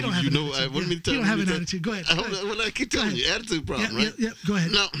 I'm being, You don't have an attitude. what Yeah. me tell You don't have an attitude. Go ahead. I Go don't ahead. know what I keep telling you. Attitude problem, Yeah, right? yeah, go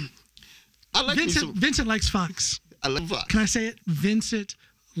ahead. Now, I like me some. Vincent likes Fox. I love Fox. Can I say it? Vincent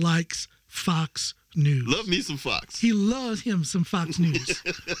likes Fox News. Love me some Fox. He loves him some Fox News.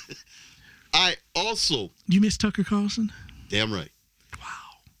 I also. You miss Tucker Carlson? Damn right.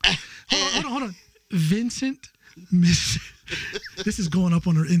 Wow. Hold on. Vincent miss. This is going up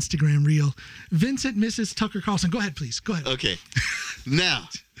on her Instagram reel. Vincent misses Tucker Carlson. Go ahead, please. Go ahead. Okay. Now,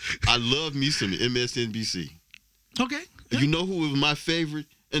 I love me some MSNBC. Okay. You know who was my favorite?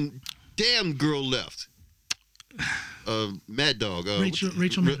 And damn girl left. Mad Dog. Rachel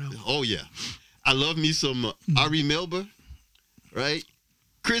Maddow. Oh, yeah. I love me some Ari Melba, right?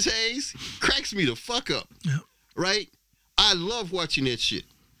 Chris Hayes cracks me the fuck up, Yeah. right? I love watching that shit.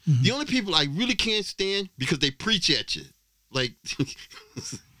 Mm-hmm. The only people I really can't stand because they preach at you. Like,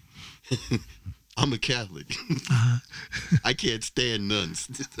 I'm a Catholic. Uh-huh. I can't stand nuns.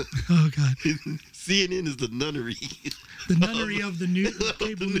 Oh, God. CNN is the nunnery. The nunnery of the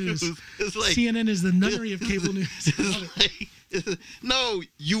cable news. It's like, CNN is the nunnery of cable news. It's like, no,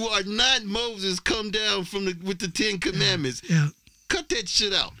 you are not Moses come down with the 10 Commandments. Yeah. Cut that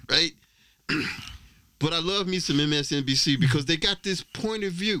shit out, right? But I love me some MSNBC because they got this point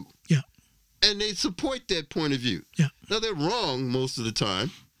of view. Yeah. And they support that point of view. Yeah. Now, they're wrong most of the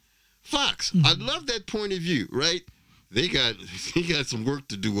time. Fox, I love that point of view, right? They got some work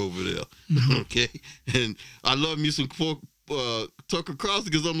to do over there, okay? And I love me some Tucker Carlson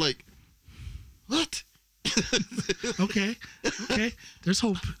because I'm like, what? Okay. There's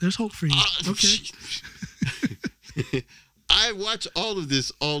hope. There's hope for you. Okay. I watch all of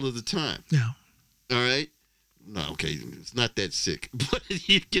this all of the time. Yeah. All right? No, okay, it's not that sick, but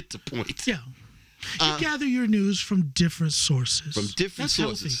you get the point. Yeah. You gather your news from different sources. From different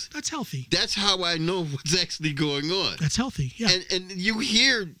sources. That's healthy. That's how I know what's actually going on. That's healthy. Yeah. And you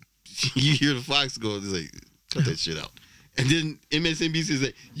hear the Fox go, like, cut that shit out. And then MSNBC is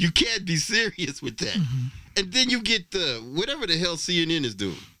like, you can't be serious with that. Mm-hmm. And then you get whatever the hell CNN is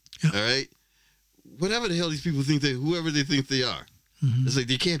doing. Yep. All right? Whatever the hell these people think whoever they think they are. Mm-hmm. It's like,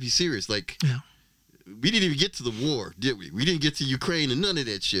 they can't be serious. Like, we didn't even get to the war, did we? We didn't get to Ukraine and none of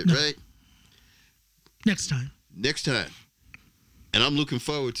that shit, right? Next time. And I'm looking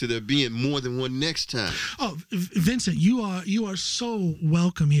forward to there being more than one next time. Oh, Vincent, you are so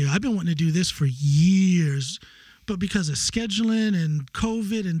welcome here. I've been wanting to do this for years, but because of scheduling and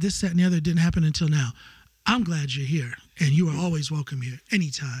COVID and this, that, and the other, it didn't happen until now. I'm glad you're here, and you are always welcome here,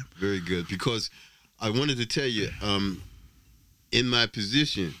 anytime. Very good, because I wanted to tell you, in my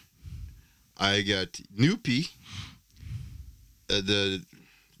position, I got NUPE, the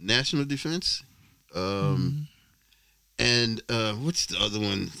National Defense, and what's the other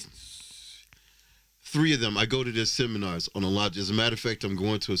one? 3 of them. I go to their seminars on a lot. As a matter of fact, I'm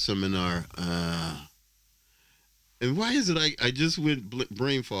going to a seminar. And why is it I just went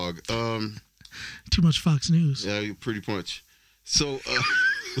brain fog? Too much Fox News. Yeah, pretty much. So,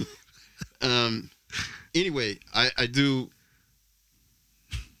 anyway, I do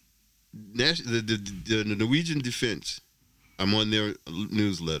the Norwegian Defense. I'm on their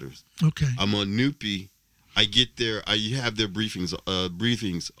newsletters. Okay. I'm on NUPE. I get there. I have their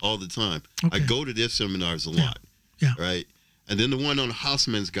briefings all the time. Okay. I go to their seminars a lot. Yeah. Right. And then the one on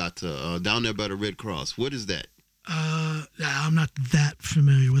Houseman's got down there by the Red Cross. What is that? I'm not that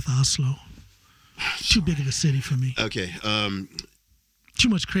familiar with Oslo. Too big of a city for me. Okay. Too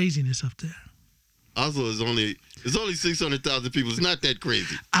much craziness up there. Oslo is only 600,000 people. It's not that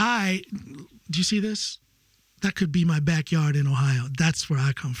crazy. Do you see this? That could be my backyard in Ohio. That's where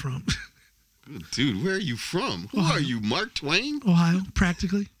I come from. Dude, where are you from? Who Ohio. are you, Mark Twain? Ohio,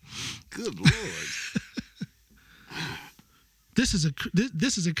 practically. Good Lord. This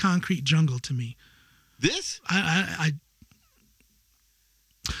is a concrete jungle to me. This?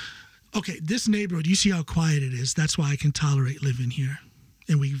 Okay, this neighborhood, you see how quiet it is. That's why I can tolerate living here.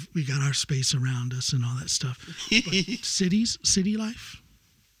 And we got our space around us and all that stuff. But city life?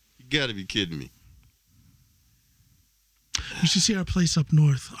 You got to be kidding me. You should see our place up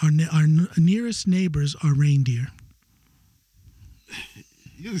north. Our nearest neighbors are reindeer.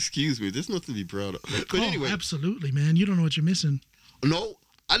 You excuse me. There's nothing to be proud of. But anyway. Absolutely, man. You don't know what you're missing. No,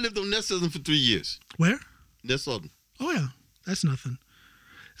 I lived on Nest Southern for 3 years. Where? Nest Southern. Oh, yeah. That's nothing.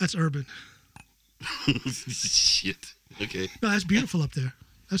 That's urban. Shit. Okay. No, that's beautiful up there.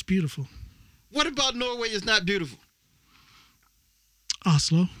 That's beautiful. What about Norway is not beautiful?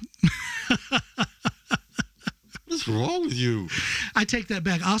 Oslo. What What's wrong with you? I take that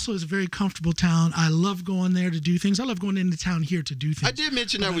back. Oslo is a very comfortable town. I love going there to do things. I love going into town here to do things. I did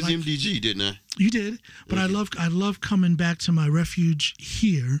mention I was MDG, didn't I? You did, but I love coming back to my refuge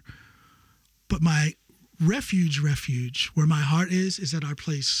here. But my refuge, where my heart is at our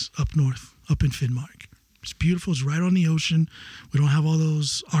place up north, up in Finnmark. It's beautiful. It's right on the ocean. We don't have all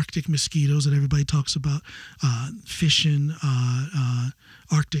those Arctic mosquitoes that everybody talks about. Fishing,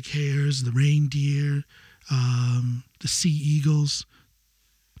 Arctic hares, the reindeer, the sea eagles.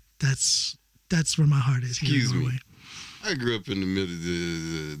 That's where my heart is. Excuse here in Norway. me. I grew up in the middle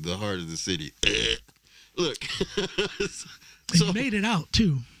of the heart of the city. Look. And you made it out,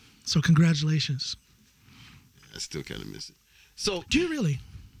 too. So congratulations. I still kind of miss it. So, do you really?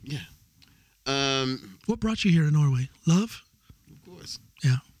 Yeah. What brought you here to Norway? Love? Of course.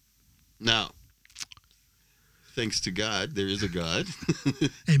 Yeah. Now, thanks to God, there is a God.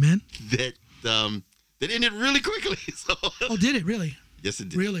 Amen. that ended really quickly. So. Oh, did it really? Yes, it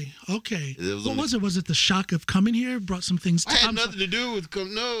did. Really? Okay. What was it? Was it the shock of coming here? Brought some things. I had nothing to do with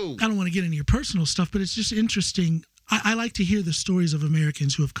no. I don't want to get into your personal stuff, but it's just interesting. I like to hear the stories of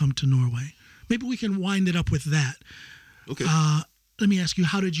Americans who have come to Norway. Maybe we can wind it up with that. Okay. Let me ask you,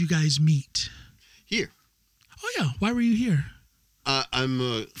 how did you guys meet? Here. Oh, yeah. Why were you here?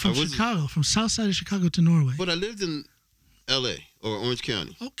 From Chicago, from south side of Chicago to Norway. But I lived in L.A. or Orange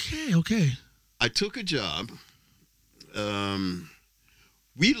County. Okay. I took a job.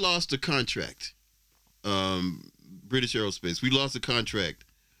 We lost a contract. British Aerospace. We lost a contract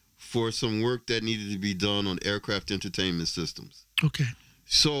for some work that needed to be done on aircraft entertainment systems. Okay.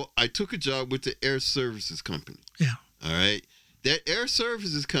 So I took a job with the Air Services Company. Yeah. All right. That Air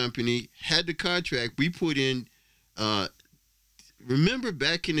Services Company had the contract. We put in. Remember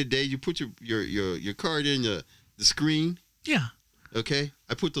back in the day, you put your card in the screen. Yeah. Okay.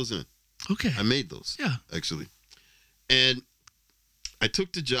 I put those in. Okay. I made those. Yeah. Actually, and I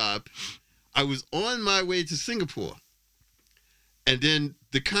took the job. I was on my way to Singapore, and then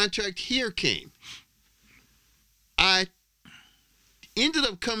the contract here came. I ended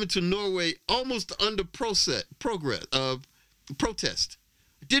up coming to Norway almost under protest. I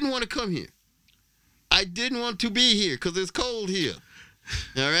didn't want to come here. I didn't want to be here because it's cold here.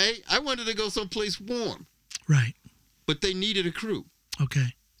 All right? I wanted to go someplace warm. Right. But they needed a crew.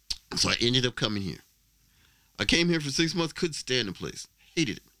 Okay. So I ended up coming here. I came here for 6 months, couldn't stand the place.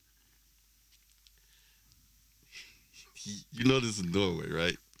 Hated it. You know this is Norway,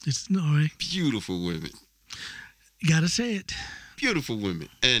 right? It's Norway. Beautiful women. You gotta say it. Beautiful women.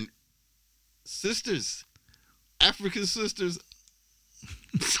 And sisters. African sisters.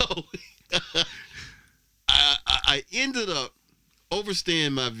 So I ended up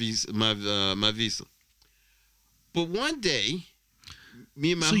overstaying my visa. My visa. But one day,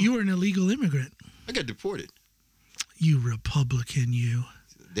 me and my... So you were an illegal immigrant. I got deported. You Republican, you.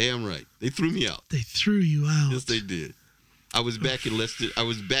 Damn right. They threw me out. They threw you out. Yes, they did. I was back in less than... I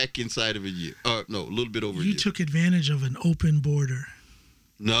was back inside of a year. No, a little bit over a year. You took advantage of an open border.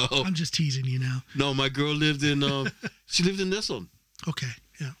 No. I'm just teasing you now. No, my girl lived in... she lived in Nesson. Okay,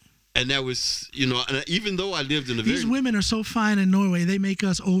 yeah. And that was, and even though I lived in a These women are so fine in Norway, they make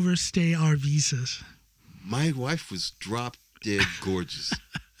us overstay our visas. My wife was drop dead gorgeous.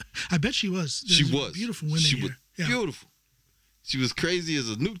 I bet she was. She was. Beautiful women She here. was beautiful. She was crazy as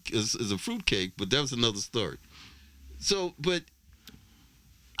a fruitcake, but that was another story. So, but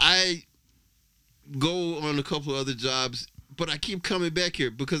I go on a couple of other jobs, but I keep coming back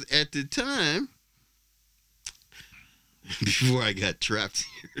here because at the time, before I got trapped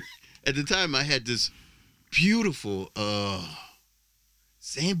here, at the time I had this beautiful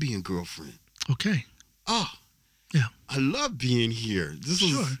Zambian girlfriend. Okay. Oh, yeah. I love being here.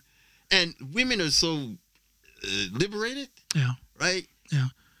 Sure. And women are so liberated. Yeah. Right? Yeah.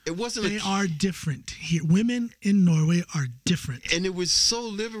 It wasn't. They are different here. Women in Norway are different. And it was so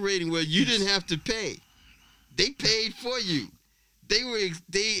liberating where you didn't have to pay. They paid for you.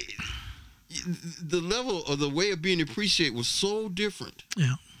 The level or the way of being appreciated was so different.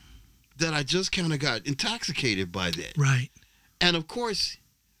 Yeah. That I just kind of got intoxicated by that. Right. And of course,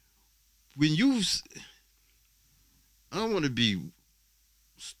 when I don't want to be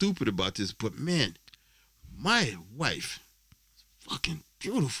stupid about this, but man, my wife is fucking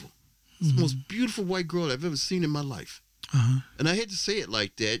beautiful. It's the most beautiful white girl I've ever seen in my life. Uh-huh. And I hate to say it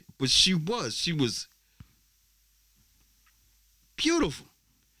like that, but she was beautiful.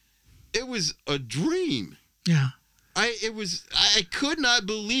 It was a dream. Yeah. I could not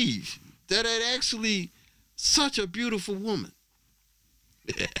believe that I'd actually such a beautiful woman.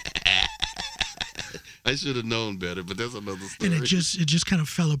 I should have known better, but that's another story. And it just kind of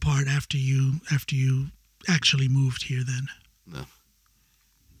fell apart after you actually moved here then. No.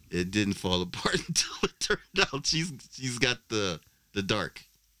 It didn't fall apart until it turned out she's got the dark.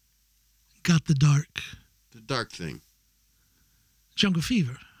 Got the dark. The dark thing. Jungle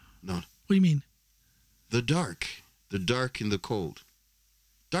fever. No. What do you mean? The dark. The dark and the cold.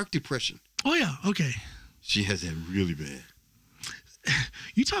 Dark depression. Oh, yeah. Okay. She has that really bad.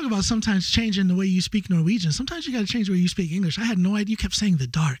 You talk about sometimes changing the way you speak Norwegian. Sometimes you got to change the way you speak English. I had no idea. You kept saying the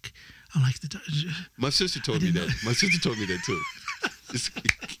dark. I'm like, the dark. My sister told me that. My sister told me that, too.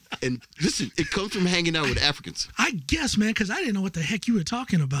 And listen, it comes from hanging out with Africans. I guess, man, because I didn't know what the heck you were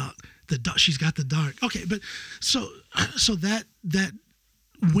talking about. The dark, she's got the dark. Okay, but so that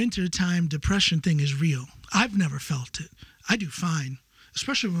wintertime depression thing is real. I've never felt it. I do fine,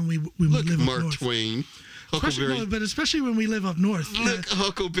 especially when we Look, live Mark up north. Twain, Especially, Huckleberry. but especially when we live up north. Look,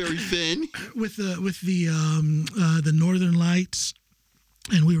 Huckleberry Finn. With the northern lights.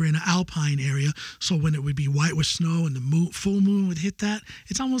 And we were in an alpine area, so when it would be white with snow and the full moon would hit that,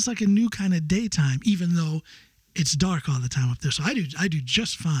 it's almost like a new kind of daytime, even though it's dark all the time up there. So I do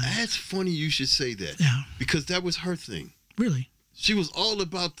just fine. That's funny you should say that. Yeah. Because that was her thing. Really? She was all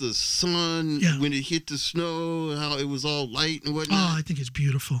about the sun when it hit the snow, how it was all light and whatnot. Oh, I think it's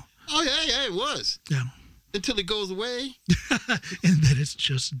beautiful. Oh, yeah, it was. Yeah. Until it goes away. And then it's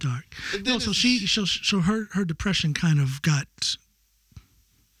just dark. No, so her depression kind of got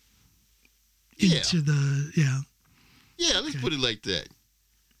into the, Yeah, let's put it like that.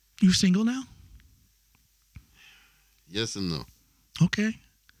 You single now? Yes and no. Okay.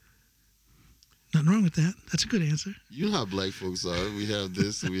 Nothing wrong with that. That's a good answer. You know how black folks are. We have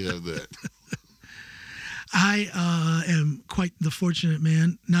this and we have that. I am quite the fortunate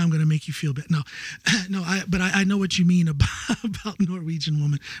man. Now I'm going to make you feel bad. No, but I know what you mean about Norwegian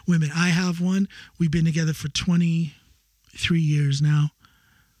women. I have one. We've been together for 23 years now,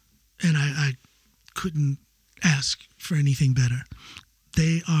 and I couldn't ask for anything better.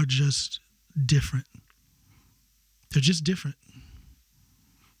 They are just different. They're just different.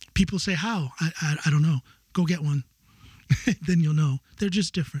 People say, how? I don't know. Go get one. Then you'll know. They're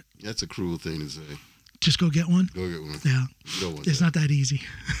just different. That's a cruel thing to say. Just go get one? Go get one. Yeah. You don't want it's that. not that easy.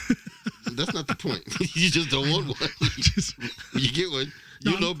 That's not the point. You just don't want one. You get one,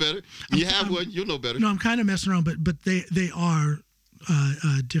 you know better. You have one, you'll know better. No, I'm kind of messing around, but they are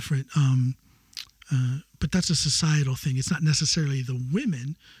different. But that's a societal thing. It's not necessarily the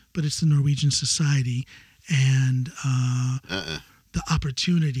women, but it's the Norwegian society and the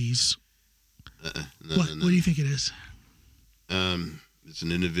opportunities. What do you think it is? It's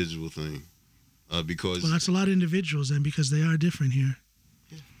an individual thing. Because that's a lot of individuals then, because they are different here.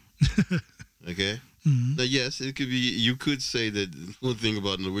 Yeah. Okay. Mm-hmm. Now, yes, it could be. You could say that one thing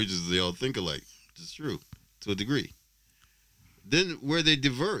about Norwegians is they all think alike. It's true to a degree. Then where they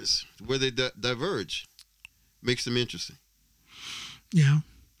diverge, makes them interesting. Yeah.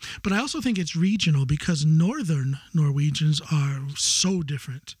 But I also think it's regional, because northern Norwegians are so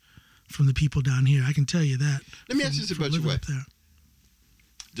different from the people down here. I can tell you that. Let me ask you this about your wife. There.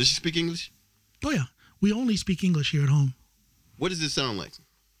 Does she speak English? Oh, yeah. We only speak English here at home. What does it sound like?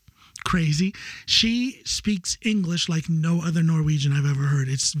 Crazy. She speaks English like no other Norwegian I've ever heard.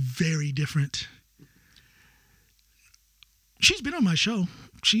 It's very different. She's been on my show.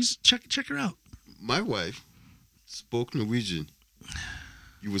 Check her out. My wife spoke Norwegian.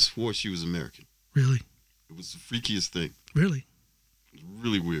 You would swore she was American. Really? It was the freakiest thing. Really? It was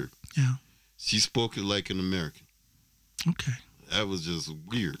really weird. Yeah. She spoke it like an American. Okay. That was just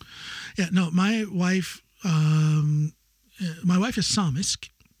weird. Yeah, no, my wife is Samisk,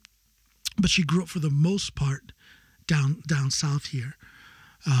 but she grew up for the most part down south here.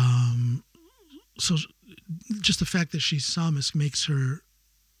 So just the fact that she's Samisk makes her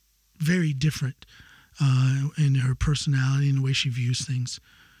very different in her personality and the way she views things,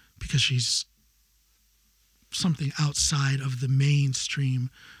 because she's something outside of the mainstream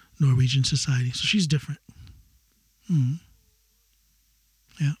Norwegian society. So she's different. Mm-hmm.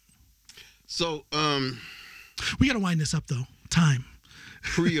 Yeah. So, we got to wind this up, though. Time.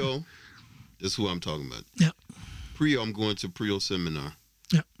 Prio, that's who I'm talking about. Yep. Prio, I'm going to Prio seminar.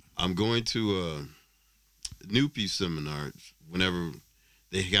 Yep. I'm going to Newpie seminar whenever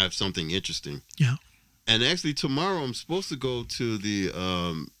they have something interesting. Yeah. And actually, tomorrow I'm supposed to go to the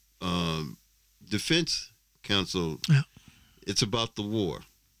Defense Council. Yeah. It's about the war.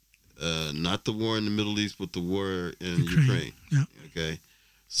 Not the war in the Middle East, but the war in Ukraine. Yeah. Okay.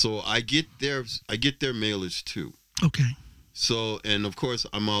 So I get their mailage too. Okay. So, and of course,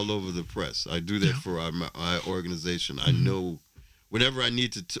 I'm all over the press. I do that for our organization. I know whenever I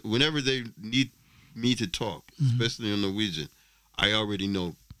need whenever they need me to talk, especially in Norwegian, I already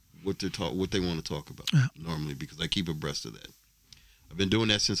know what they want to talk about normally, because I keep abreast of that. I've been doing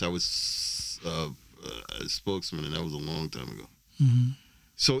that since I was a spokesman, and that was a long time ago. Mm-hmm.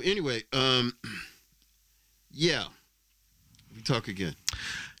 So anyway, yeah, we talk again.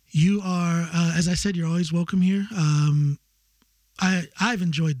 You are, as I said, you're always welcome here. I've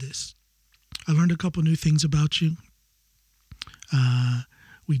enjoyed this. I learned a couple new things about you.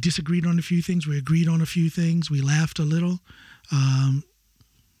 We disagreed on a few things. We agreed on a few things. We laughed a little.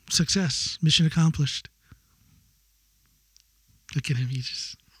 Success. Mission accomplished. Look at him. He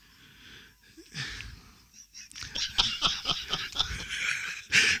just...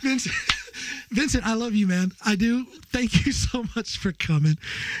 Vincent, I love you, man. I do. Thank you so much for coming.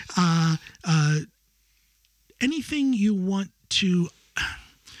 Anything you want to...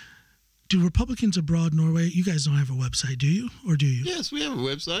 Do Republicans Abroad Norway, you guys don't have a website, do you? Or do you? Yes, we have a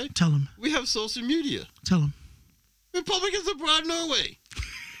website. Tell them. We have social media. Tell them. Republicans Abroad Norway.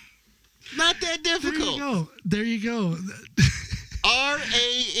 Not that difficult. There you go.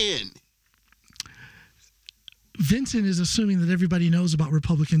 RAN. Vincent is assuming that everybody knows about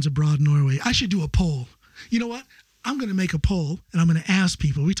Republicans Abroad Norway. I should do a poll. You know what? I'm going to make a poll, and I'm going to ask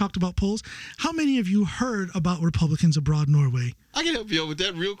people. We talked about polls. How many of you heard about Republicans Abroad Norway? I can help you out with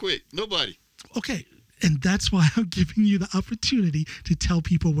that real quick. Nobody. Okay. And that's why I'm giving you the opportunity to tell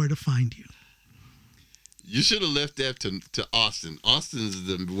people where to find you. You should have left that to Austin. Austin's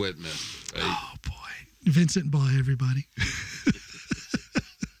the webmaster, right? Oh, boy. Vincent Baugh, everybody.